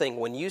practical thing,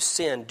 when you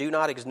sin, do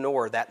not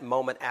ignore that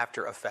moment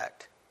after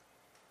effect.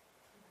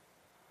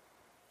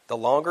 The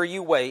longer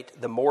you wait,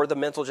 the more the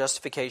mental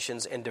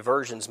justifications and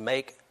diversions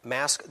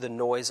mask the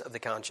noise of the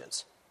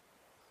conscience.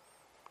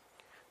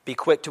 Be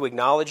quick to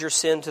acknowledge your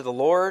sin to the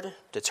Lord,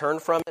 to turn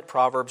from it.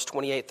 Proverbs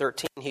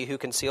 28:13, he who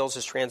conceals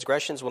his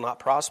transgressions will not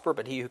prosper,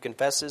 but he who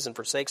confesses and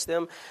forsakes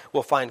them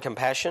will find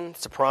compassion.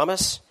 It's a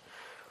promise.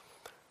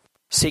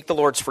 Seek the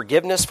Lord's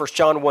forgiveness. 1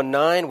 John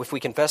 1:9, if we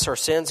confess our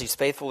sins, he's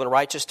faithful and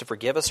righteous to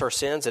forgive us our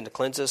sins and to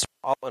cleanse us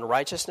from all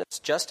unrighteousness.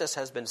 Justice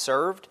has been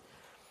served.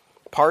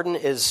 Pardon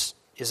is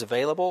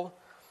available.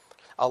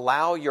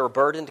 Allow your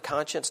burdened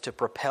conscience to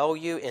propel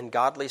you in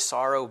godly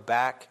sorrow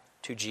back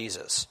to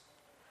Jesus.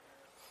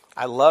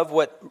 I love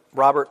what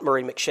Robert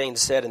Murray M'Cheyne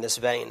said in this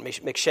vein.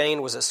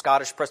 M'Cheyne was a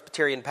Scottish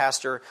Presbyterian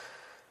pastor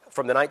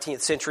from the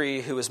 19th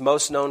century who is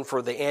most known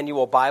for the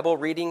annual Bible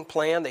reading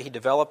plan that he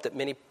developed that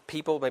many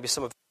people, maybe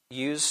some of you,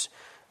 use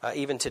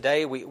even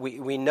today.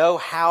 We know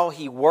how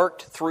he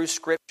worked through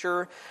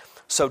Scripture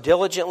so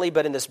diligently,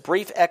 but in this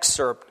brief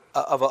excerpt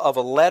of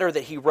a letter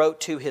that he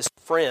wrote to his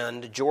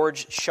friend,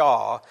 George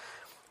Shaw,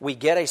 we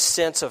get a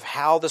sense of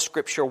how the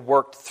Scripture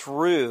worked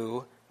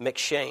through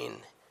M'Cheyne,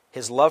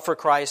 his love for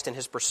Christ and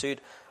his pursuit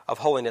of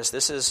holiness.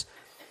 This is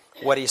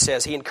what he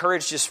says. He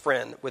encouraged his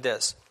friend with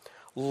this.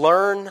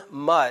 Learn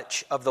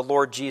much of the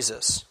Lord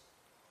Jesus.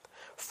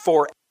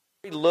 For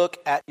every look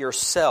at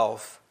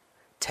yourself,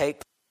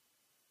 take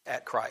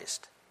at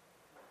Christ.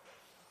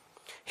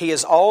 He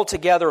is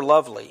altogether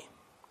lovely,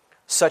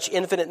 such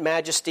infinite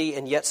majesty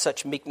and yet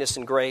such meekness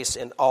and grace,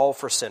 and all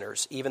for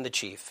sinners, even the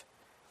chief.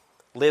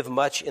 Live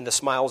much in the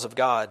smiles of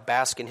God,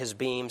 bask in his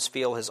beams,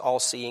 feel his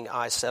all-seeing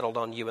eye settled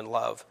on you in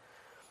love,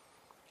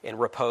 and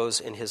repose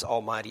in his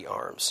almighty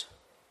arms.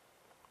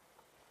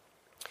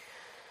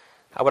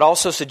 I would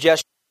also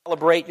suggest you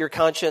calibrate your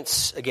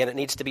conscience. Again, it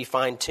needs to be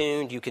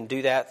fine-tuned. You can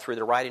do that through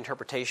the right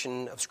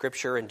interpretation of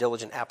Scripture and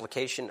diligent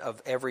application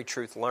of every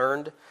truth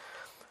learned.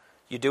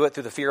 You do it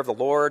through the fear of the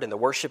Lord and the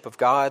worship of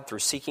God, through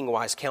seeking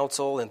wise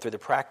counsel, and through the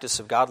practice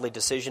of godly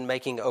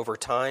decision-making over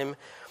time.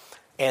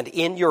 And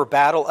in your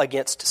battle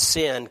against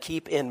sin,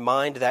 keep in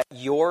mind that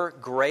your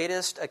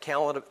greatest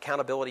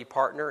accountability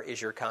partner is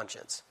your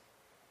conscience.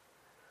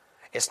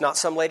 It's not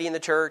some lady in the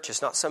church.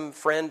 It's not some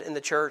friend in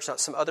the church. It's not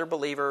some other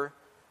believer.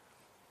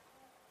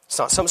 It's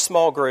not some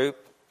small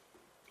group.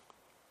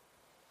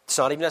 It's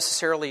not even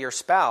necessarily your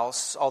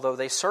spouse, although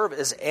they serve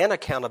as an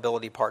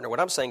accountability partner. What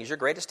I'm saying is your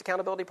greatest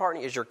accountability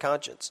partner is your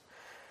conscience.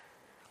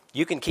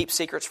 You can keep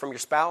secrets from your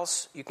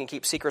spouse. You can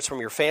keep secrets from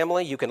your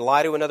family. You can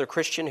lie to another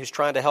Christian who's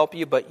trying to help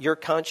you, but your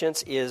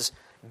conscience is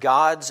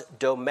God's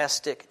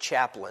domestic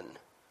chaplain.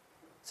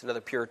 It's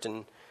another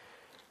Puritan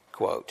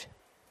quote.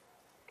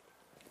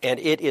 and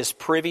it is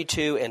privy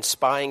to and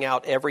spying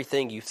out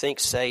everything you think,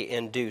 say,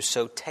 and do.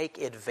 So take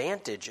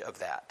advantage of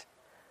that.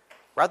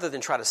 Rather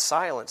than try to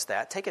silence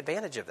that, take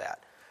advantage of that.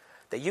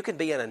 That you can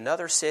be in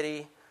another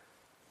city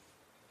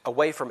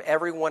away from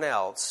everyone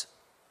else,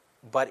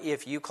 but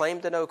if you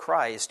claim to know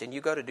Christ and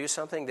you go to do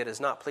something that is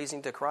not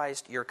pleasing to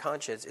Christ, your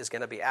conscience is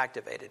going to be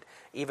activated,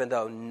 even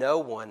though no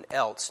one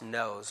else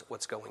knows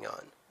what's going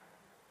on.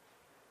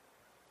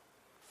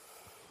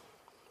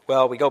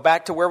 Well, we go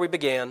back to where we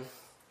began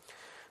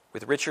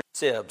with Richard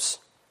Sibbes.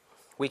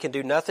 We can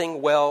do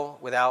nothing well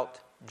without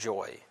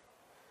joy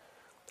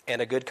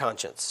and a good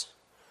conscience,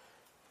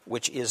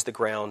 which is the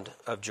ground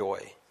of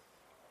joy.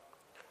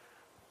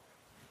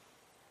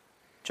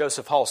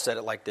 Joseph Hall said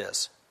it like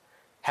this: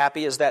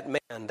 happy is that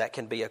man that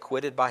can be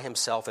acquitted by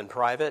himself in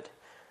private,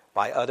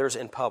 by others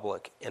in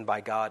public, and by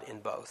God in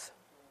both.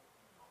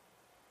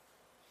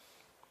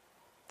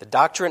 The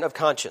doctrine of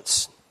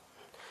conscience.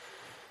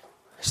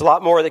 There's a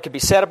lot more that could be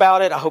said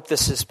about it. I hope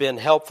this has been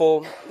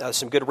helpful.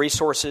 Some good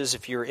resources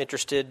if you're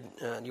interested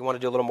and you want to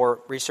do a little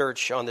more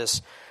research on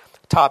this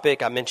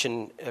topic. I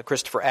mentioned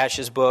Christopher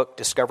Ash's book,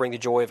 Discovering the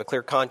Joy of a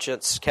Clear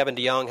Conscience. Kevin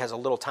DeYoung has a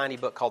little tiny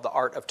book called The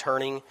Art of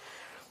Turning.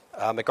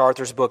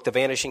 MacArthur's book, The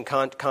Vanishing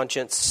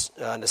Conscience.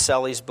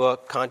 Naselli's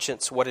book,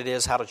 Conscience, What It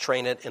Is, How to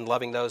Train It, and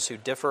Loving Those Who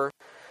Differ.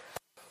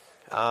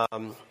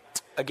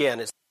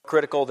 Again, it's more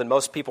critical than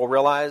most people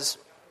realize,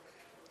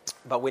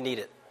 but we need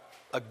it.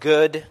 A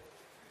good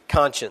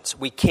conscience.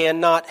 We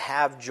cannot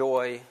have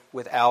joy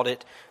without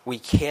it. We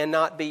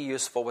cannot be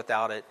useful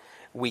without it.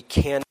 We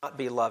cannot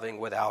be loving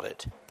without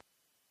it.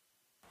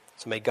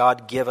 So may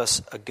God give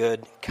us a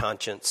good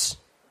conscience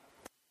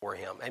for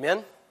Him.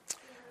 Amen?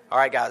 All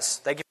right, guys.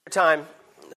 Thank you for your time.